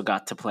he also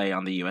got to play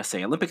on the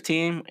USA Olympic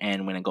team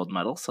and win a gold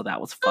medal. So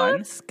that was fun.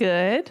 That's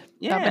good.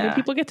 Yeah. Not many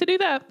people get to do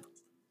that.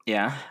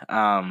 Yeah.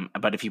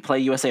 But if you play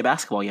USA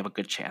basketball, you have a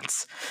good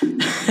chance.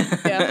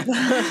 Yeah.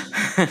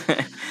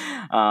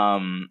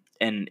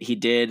 And he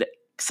did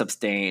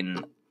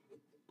sustain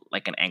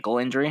like an ankle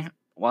injury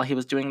while he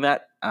was doing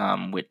that,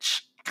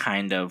 which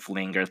kind of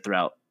lingered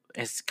throughout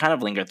his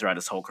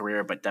whole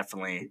career, but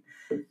definitely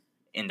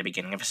in the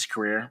beginning of his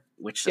career,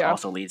 which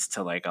also leads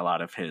to like a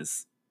lot of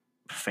his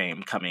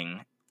fame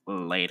coming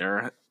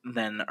later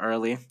than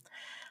early.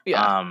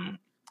 Yeah.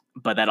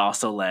 But that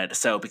also led,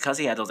 so because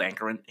he had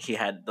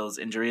those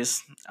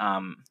injuries,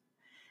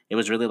 it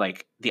was really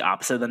like the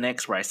opposite of the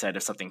Knicks, where I said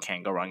if something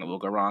can go wrong, it will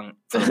go wrong.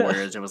 For the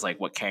Warriors, it was like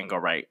what can go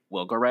right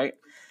will go right.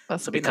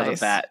 So because of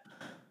that,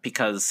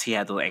 because he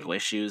had the ankle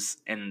issues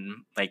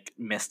and like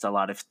missed a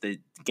lot of the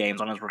games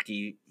on his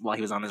rookie while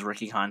he was on his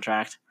rookie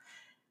contract,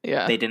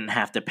 they didn't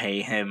have to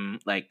pay him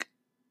like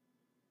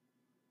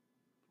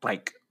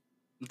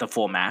the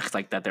full max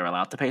like that they're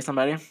allowed to pay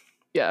somebody.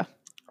 Yeah.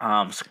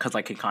 Because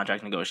like in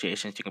contract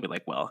negotiations, you can be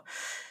like, well,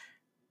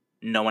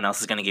 no one else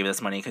is going to give you this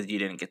money because you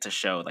didn't get to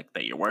show like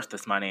that you're worth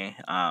this money,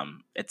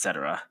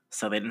 etc.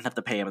 So they didn't have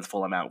to pay him his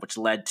full amount, which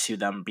led to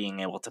them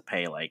being able to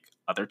pay like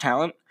other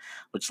talent,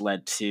 which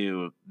led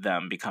to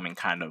them becoming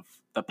kind of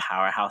the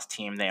powerhouse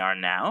team they are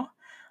now.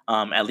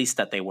 At least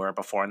that they were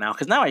before now,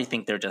 because now I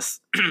think they're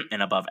just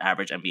an above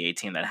average NBA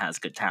team that has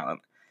good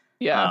talent.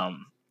 Yeah.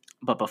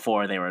 But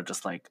before they were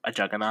just like a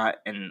juggernaut,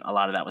 and a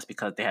lot of that was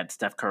because they had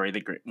Steph Curry,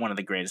 one of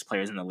the greatest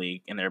players in the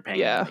league, and they were paying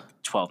him like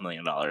 $12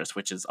 million,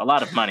 which is a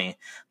lot of money.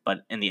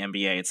 But in the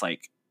NBA, it's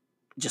like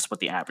just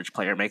what the average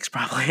player makes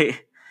probably.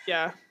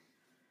 Yeah.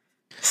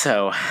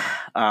 So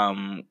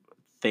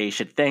they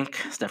should thank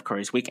Steph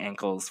Curry's weak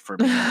ankles for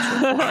being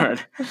able to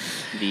afford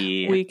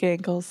the weak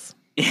ankles.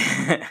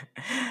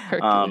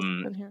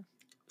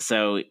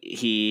 So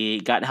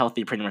he got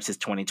healthy pretty much his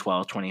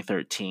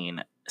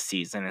 2012-2013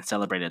 season and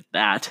celebrated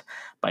that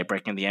by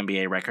breaking the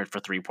NBA record for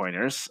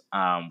three-pointers,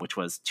 which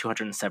was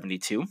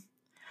 272.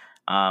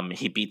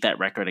 He beat that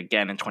record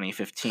again in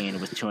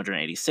 2015 with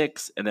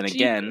 286, and then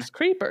again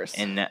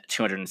in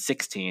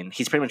 216.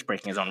 He's pretty much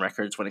breaking his own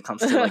records when it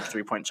comes to like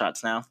three-point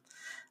shots now.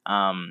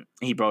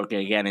 He broke it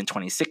again in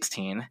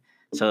 2016.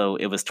 So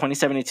it was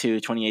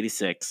 2072,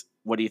 2086.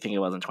 What do you think it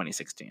was in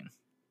 2016?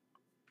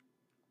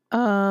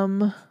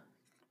 The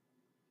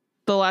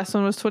last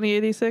one was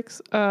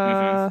 2086.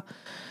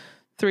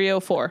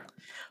 304.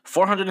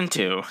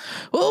 402.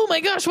 Oh my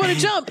gosh, what a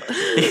jump.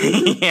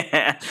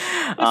 Yeah.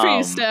 Good for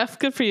you, Steph.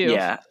 Good for you.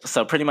 Yeah.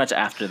 So pretty much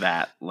after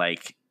that,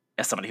 like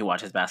as somebody who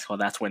watches basketball,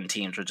 that's when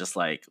teams were just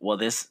like, well,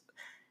 this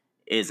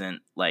isn't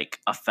like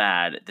a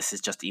fad. This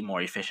is just a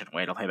more efficient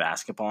way to play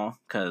basketball.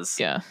 Because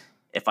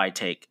if I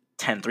take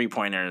 10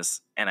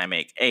 3-pointers and I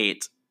make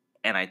 8,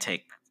 and I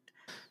take,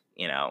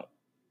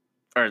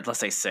 or let's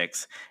say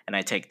 6, and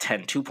I take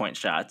 10 2-point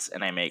shots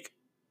and I make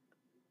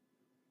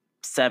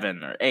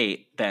 7 or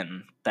 8,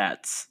 then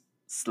that's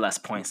less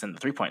points than the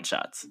 3-point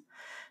shots.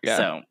 Yeah.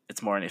 So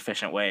it's more an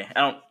efficient way.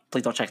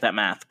 Please don't check that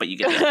math, but you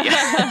get the idea.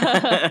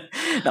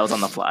 That was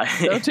on the fly.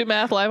 Don't do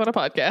math live on a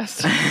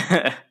podcast.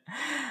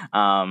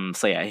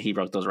 So yeah, he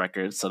broke those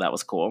records, so that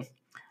was cool.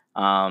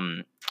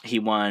 He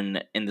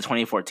won in the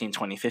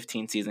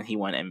 2014-2015 season. He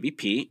won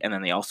MVP, and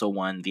then they also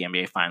won the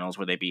NBA Finals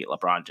where they beat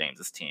LeBron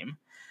James's team.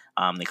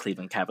 The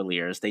Cleveland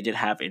Cavaliers. They did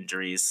have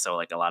injuries, so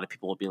like a lot of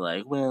people will be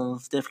like, well,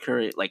 Steph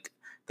Curry, like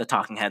the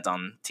talking heads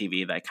on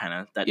TV that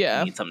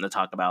need something to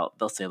talk about.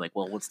 They'll say like,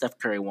 well, when Steph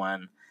Curry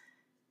won,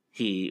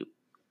 he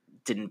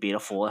didn't beat a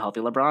full healthy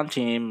LeBron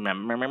team.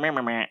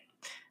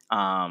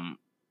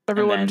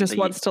 Everyone just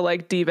wants to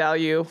like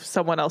devalue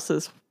someone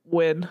else's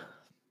win.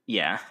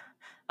 Yeah.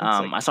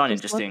 I saw it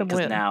interesting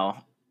because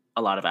now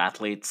a lot of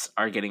athletes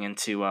are getting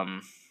into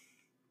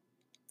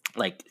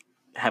like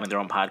having their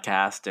own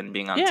podcast and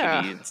being on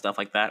TV and stuff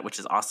like that, which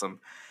is awesome.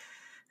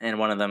 And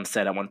one of them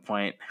said at one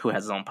point, who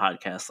has his own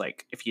podcast,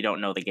 like, if you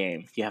don't know the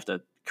game, you have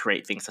to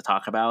create things to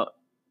talk about.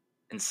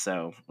 And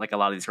so, like, a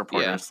lot of these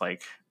reporters,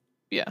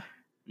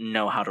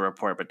 know how to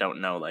report, but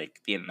don't know, like,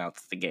 the ins and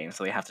outs of the game.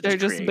 So they have to They're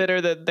just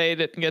bitter that they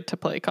didn't get to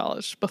play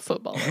college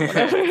football or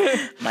whatever.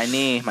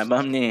 my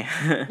bum knee.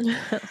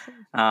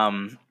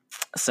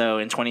 So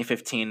in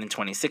 2015 and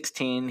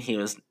 2016, he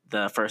was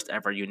the first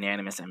ever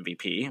unanimous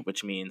MVP,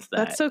 which means that...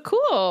 That's so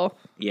cool.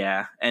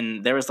 Yeah.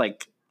 And there was,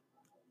 like,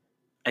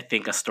 I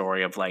think a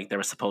story of like there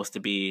was supposed to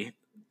be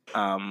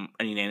a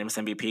unanimous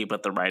MVP,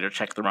 but the writer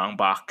checked the wrong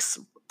box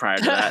prior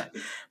to that.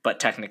 But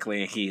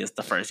technically, he is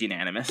the first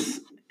unanimous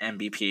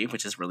MVP,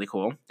 which is really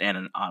cool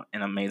and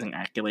an amazing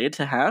accolade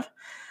to have.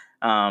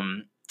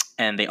 And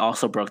they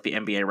also broke the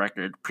NBA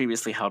record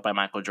previously held by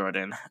Michael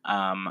Jordan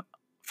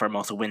for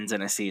most wins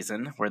in a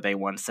season, where they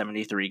won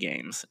 73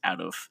 games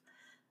out of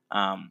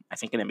I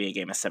think an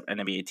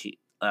NBA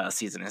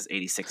season is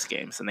 86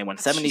 games, and they won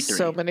 73.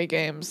 So many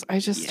games. I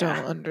just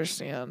don't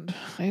understand.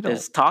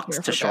 There's talks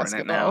to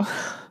shorten it now,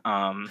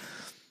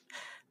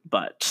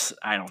 but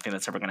I don't think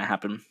that's ever going to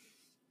happen.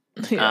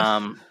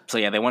 Yeah. So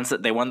yeah, they won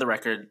the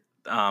record.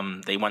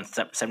 They won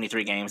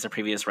 73 games. The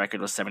previous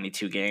record was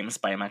 72 games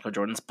by Michael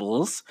Jordan's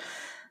Bulls,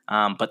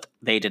 but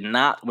they did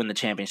not win the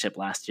championship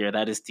last year.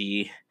 That is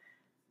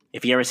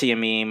if you ever see a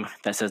meme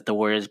that says the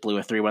Warriors blew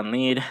a 3-1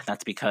 lead,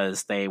 that's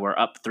because they were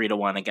up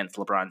 3-1 against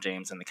LeBron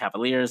James and the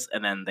Cavaliers,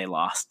 and then they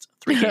lost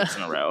 3 games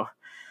in a row.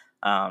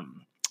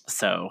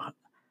 So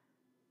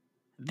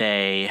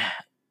they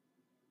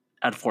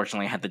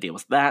unfortunately had to deal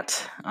with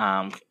that.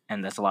 And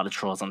there's a lot of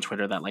trolls on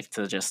Twitter that like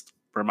to just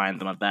remind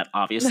them of that,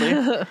 obviously.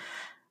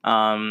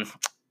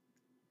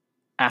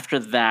 After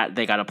that,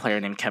 they got a player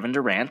named Kevin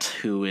Durant,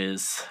 who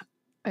is...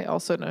 I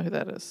also know who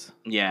that is.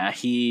 Yeah,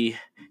 he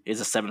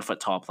is a 7-foot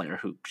tall player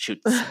who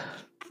shoots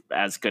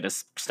as good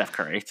as Steph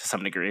Curry to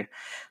some degree.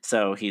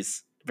 So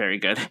he's very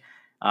good.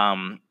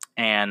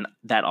 And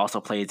that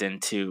also plays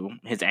into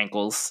his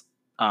ankles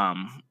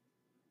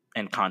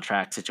and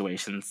contract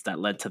situations that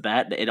led to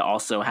that. It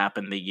also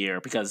happened the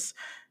year because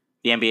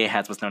the NBA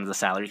has what's known as a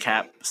salary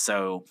cap.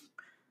 So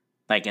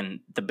like in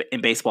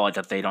baseball,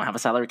 they don't have a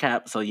salary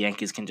cap. So the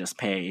Yankees can just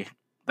pay,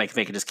 like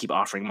they could just keep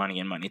offering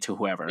money to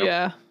whoever.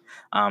 Yeah.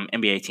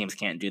 NBA teams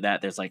can't do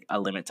that. There's like a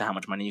limit to how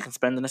much money you can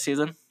spend in a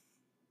season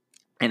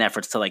in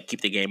efforts to like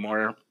keep the game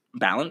more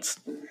balanced.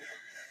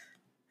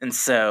 And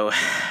so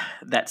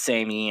that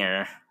same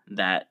year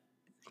that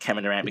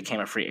Kevin Durant became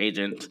a free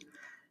agent,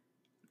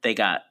 they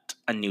got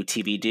a new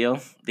TV deal,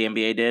 the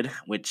NBA did,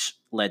 which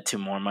led to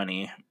more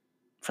money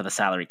for the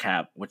salary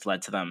cap, which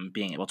led to them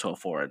being able to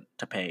afford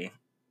to pay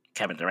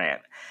Kevin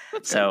Durant.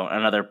 So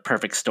another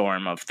perfect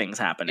storm of things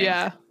happening.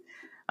 Yeah.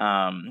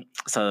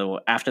 So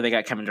after they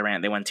got Kevin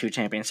Durant, they won 2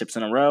 championships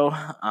in a row.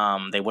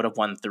 They would have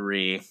won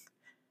 3,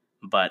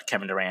 but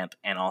Kevin Durant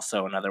and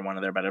also another one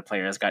of their better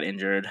players got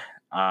injured.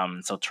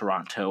 So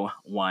Toronto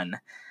won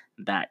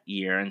that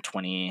year in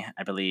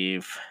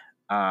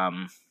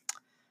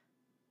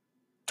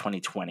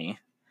 2020.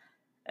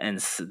 And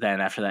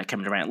then after that,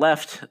 Kevin Durant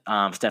left.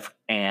 Steph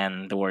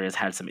and the Warriors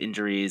had some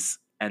injuries,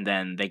 and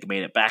then they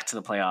made it back to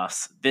the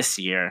playoffs this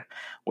year,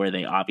 where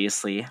they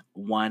obviously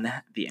won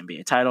the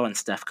NBA title, and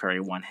Steph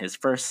Curry won his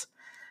first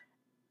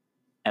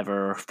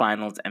ever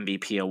Finals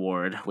MVP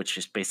award, which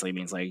just basically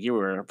means like you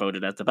were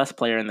voted as the best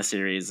player in the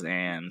series,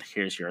 and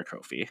here's your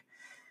trophy.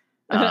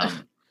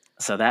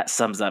 So that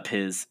sums up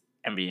his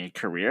NBA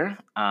career.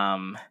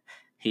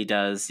 He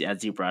does,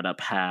 as you brought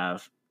up,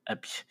 have a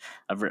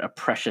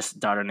precious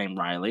daughter named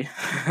Riley.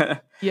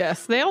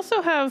 Yes, they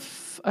also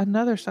have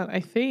another son. I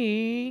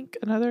think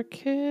another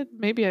kid.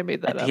 Maybe I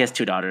made that up. He has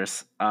 2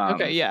 daughters.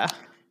 Okay, yeah.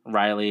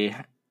 Riley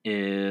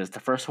is the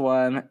first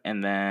one,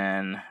 and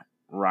then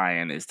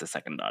Ryan is the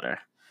second daughter.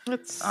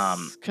 That's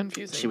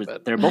confusing.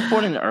 They're both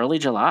born in early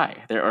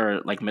July.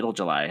 Or like middle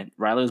July.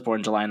 Riley was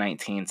born July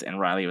 19th, and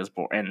Ryan was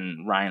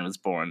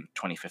born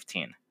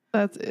 2015.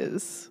 That's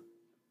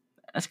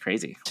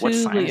crazy. 2 What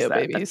sign Leo is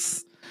that? babies.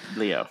 That's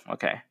Leo.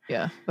 Okay.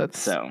 Yeah, that's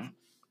so.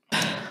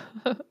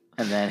 And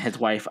then his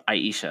wife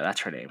Aisha. That's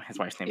her name. His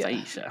wife's name's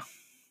Aisha.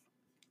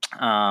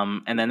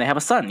 And then they have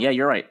a son. Yeah,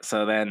 you're right.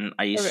 So then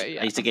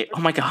Aisha gave. Oh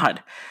my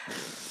God!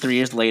 3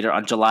 years later,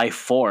 on July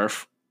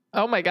 4th.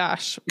 Oh my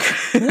gosh!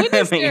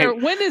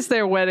 When is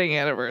their wedding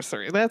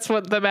anniversary? That's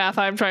what the math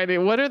I'm trying to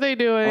do. What are they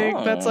doing?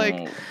 Oh.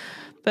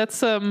 That's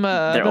some.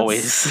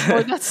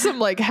 That's some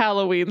like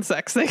Halloween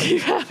sex they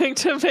keep having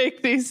to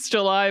make these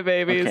July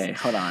babies. Okay,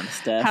 hold on,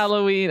 Steph.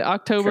 Halloween,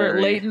 October,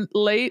 Curry,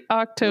 late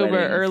October,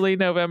 wedding. Early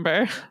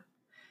November.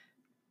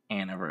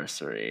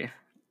 Anniversary.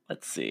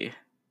 Let's see.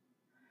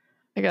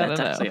 That's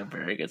actually a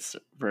very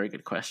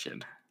good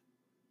question.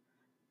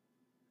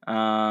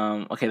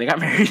 Okay, they got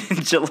married in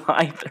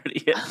July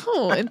 30th.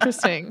 Oh,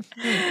 interesting.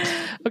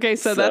 Okay,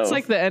 so that's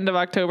like the end of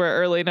October,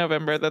 early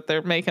November that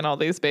they're making all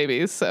these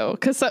babies. So,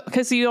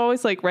 because you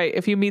always like, right,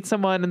 if you meet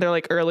someone and they're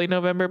like early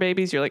November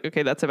babies, you're like,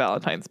 okay, that's a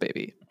Valentine's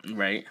baby.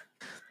 Right.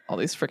 All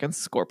these freaking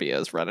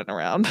Scorpios running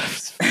around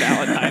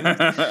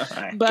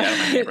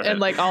Valentine's. And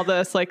like all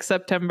this like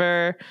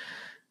September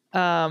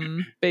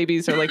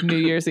babies are like New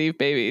Year's Eve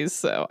babies.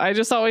 So I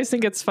just always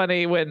think it's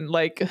funny when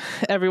like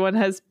everyone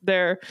has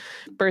their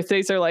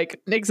birthdays are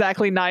like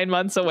exactly 9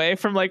 months away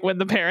from like when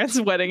the parents'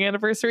 wedding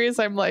anniversary is.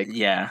 I'm like,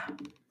 yeah,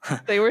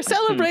 they were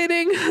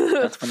celebrating.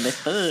 That's when they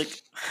fuck.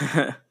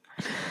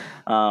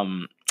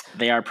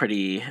 They are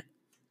pretty.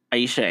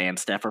 Aisha and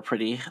Steph are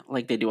pretty,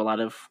 like they do a lot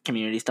of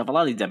community stuff. A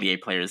lot of these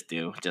NBA players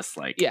do, just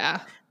like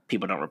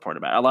people don't report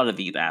about it. A lot of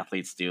these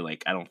athletes do.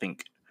 Like I don't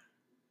think,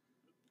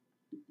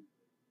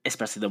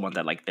 especially the ones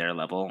at like their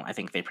level, I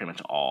think they pretty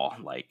much all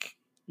like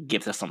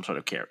give to some sort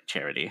of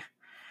charity.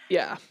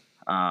 Yeah.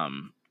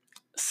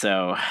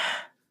 So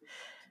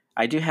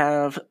I do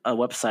have a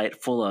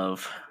website full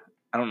of,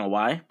 I don't know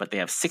why, but they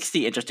have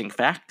 60 interesting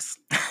facts.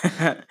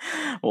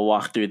 We'll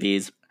walk through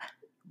these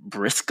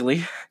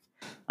briskly.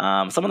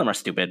 Some of them are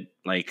stupid.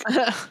 Like,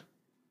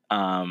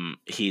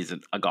 he's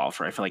a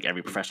golfer. I feel like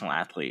every professional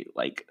athlete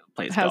like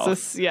plays golf.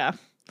 This, yeah.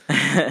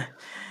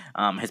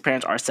 His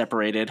parents are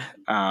separated.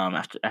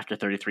 After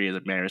 33 years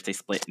of marriage, they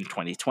split in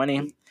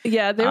 2020.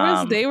 Yeah,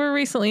 they were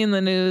recently in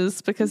the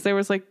news because there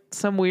was like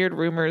some weird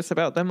rumors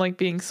about them like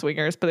being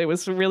swingers, but it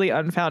was really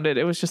unfounded.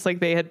 It was just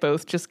like they had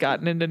both just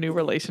gotten into new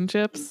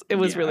relationships. It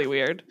was really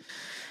weird.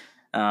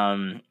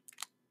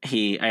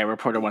 A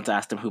reporter once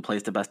asked him who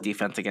plays the best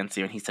defense against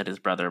you, and he said his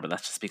brother, but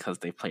that's just because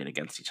they've played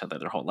against each other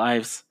their whole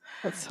lives.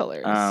 That's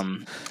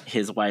hilarious.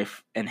 His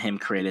wife and him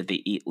created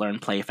the Eat, Learn,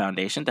 Play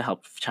Foundation to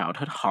help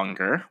childhood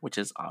hunger, which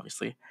is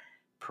obviously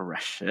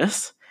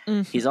precious.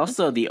 Mm-hmm. He's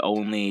also the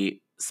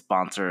only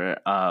sponsor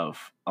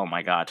of, oh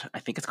my God,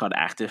 I think it's called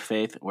Active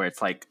Faith, where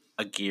it's like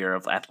a gear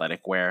of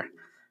athletic wear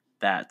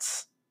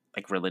that's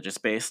like religious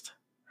based.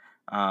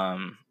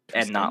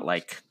 And not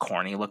like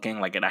corny looking,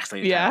 like it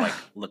actually kind of, like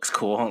looks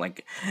cool.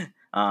 Like,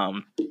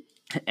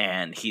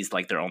 and he's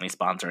like their only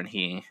sponsor, and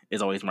he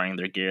is always wearing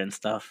their gear and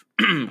stuff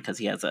because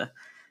he has a.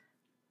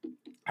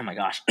 Oh my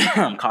gosh,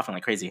 I'm coughing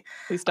like crazy.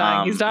 He's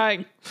dying. He's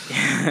dying.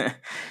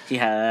 He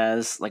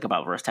has like a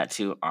About Verse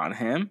tattoo on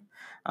him.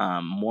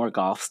 More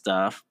golf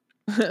stuff.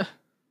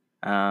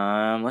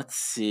 Let's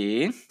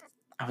see.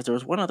 There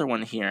was one other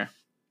one here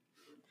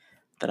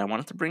that I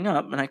wanted to bring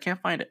up, and I can't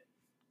find it.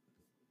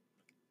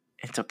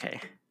 It's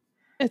okay.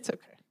 It's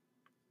okay.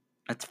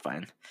 That's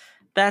fine.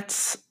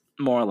 That's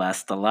more or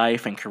less the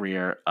life and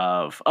career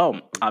of.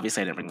 Oh,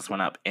 obviously I didn't bring this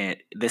one up.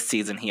 This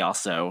season, he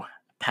also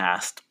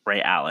passed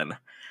Ray Allen,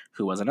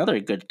 who was another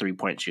good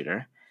 3-point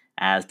shooter,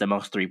 as the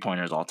most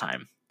 3-pointers all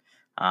time.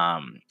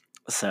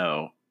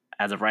 So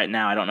as of right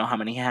now, I don't know how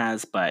many he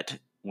has, but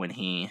when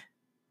he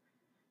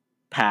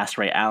passed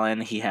Ray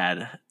Allen,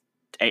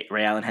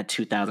 Ray Allen had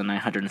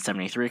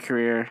 2,973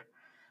 career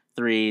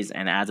threes,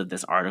 and as of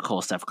this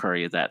article, Steph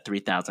Curry is at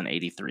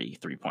 3,083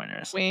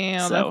 3-pointers.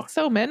 Wow, that's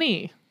so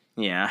many.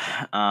 Yeah,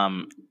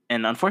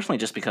 and unfortunately,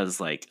 just because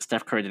like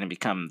Steph Curry didn't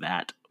become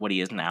what he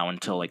is now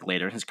until like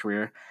later in his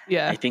career,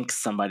 I think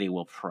somebody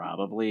will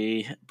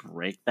probably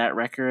break that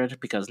record,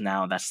 because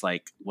now that's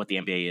like what the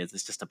NBA is.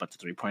 It's just a bunch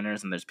of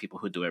 3-pointers, and there's people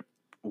who do it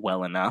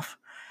well enough.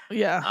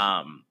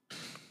 Yeah.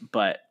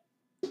 But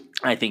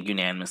I think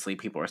unanimously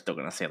people are still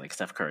going to say like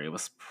Steph Curry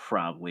was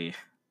probably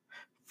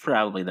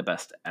the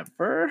best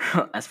ever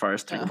as far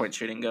as 3-point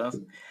shooting goes.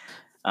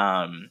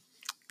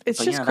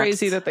 It's just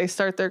crazy that they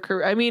start their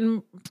career. I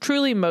mean,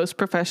 truly most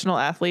professional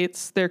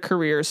athletes, their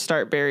careers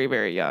start very,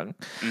 very young.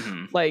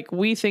 Mm-hmm. Like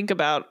we think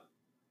about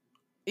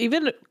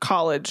even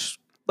college,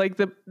 like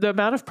the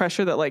amount of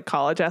pressure that like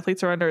college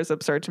athletes are under is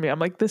absurd to me. I'm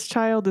like, this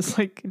child is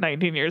like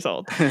 19 years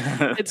old.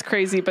 It's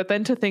crazy. But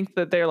then to think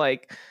that they're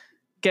like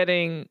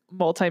getting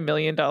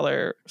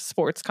multi-million-dollar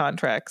sports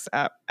contracts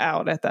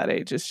out at that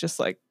age is just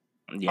like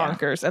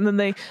bonkers. And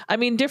then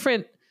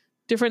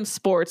different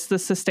sports, the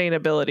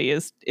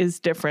sustainability is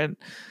different.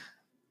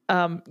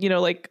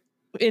 Like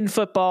in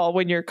football,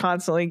 when you're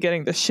constantly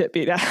getting the shit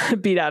beat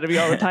out of you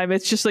all the time,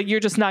 it's just like you're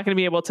just not going to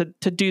be able to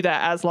do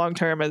that as long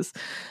term as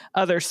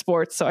other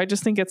sports. So I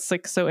just think it's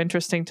like so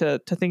interesting to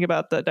think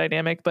about the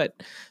dynamic.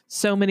 But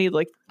so many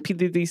like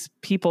these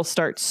people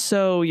start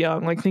so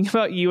young. Like think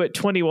about you at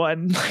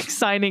 21, like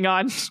signing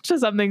on to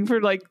something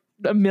for like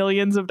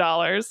millions of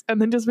dollars,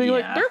 and then just being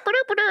like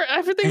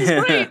everything's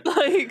great.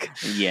 Like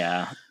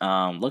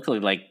luckily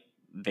like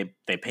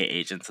they pay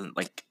agents and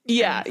like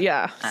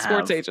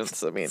sports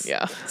agents. I mean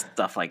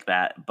stuff like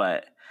that.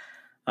 But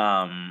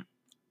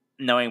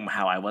knowing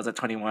how I was at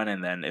 21,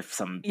 and then if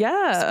some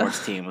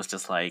sports team was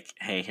just like,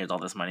 hey, here's all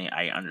this money,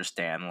 I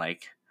understand.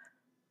 Like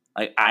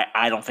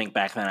I don't think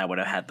back then I would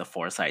have had the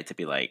foresight to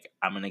be like,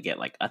 I'm gonna get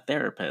like a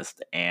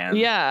therapist and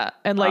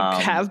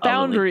like have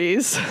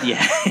boundaries.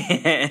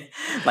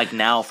 Like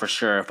now for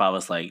sure, if I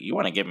was like, you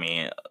want to give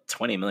me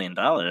 $20 million,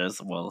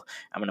 well,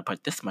 I'm gonna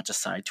put this much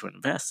aside to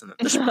invest, and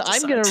this much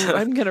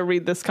I'm gonna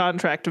read this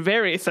contract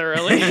very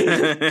thoroughly.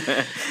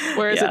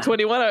 Whereas at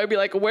 21, I would be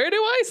like, where do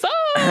I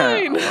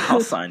sign?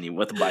 I'll sign you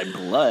with my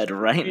blood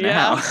right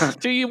now.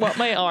 Do you want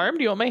my arm?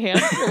 Do you want my hand?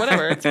 Or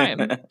whatever, it's fine.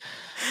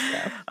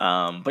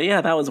 But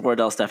yeah, that was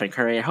Wardell, Stephen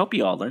Curry. I hope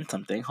you all learned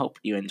something. Hope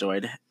you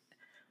enjoyed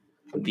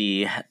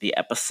the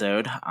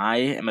episode. I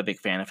am a big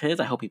fan of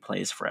his. I hope he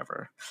plays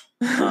forever.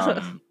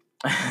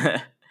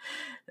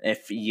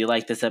 If you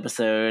like this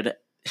episode,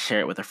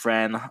 share it with a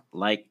friend.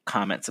 Like,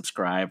 comment,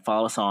 subscribe.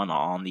 Follow us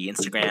on the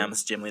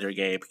Instagrams, Gym Leader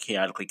Gabe,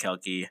 Chaotically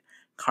Kelky,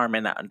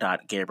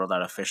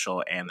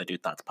 Carmen.Gabriel.official, and the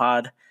Dude Thoughts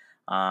Pod.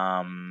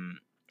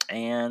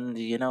 And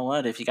you know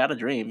what? If you got a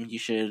dream, you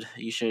should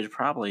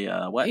probably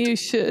You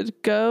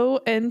should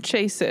go and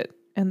chase it,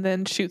 and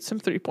then shoot some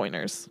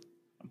 3-pointers.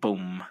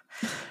 Boom.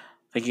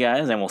 Thank you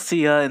guys, and we'll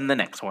see you in the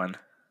next one.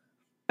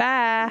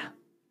 Bye.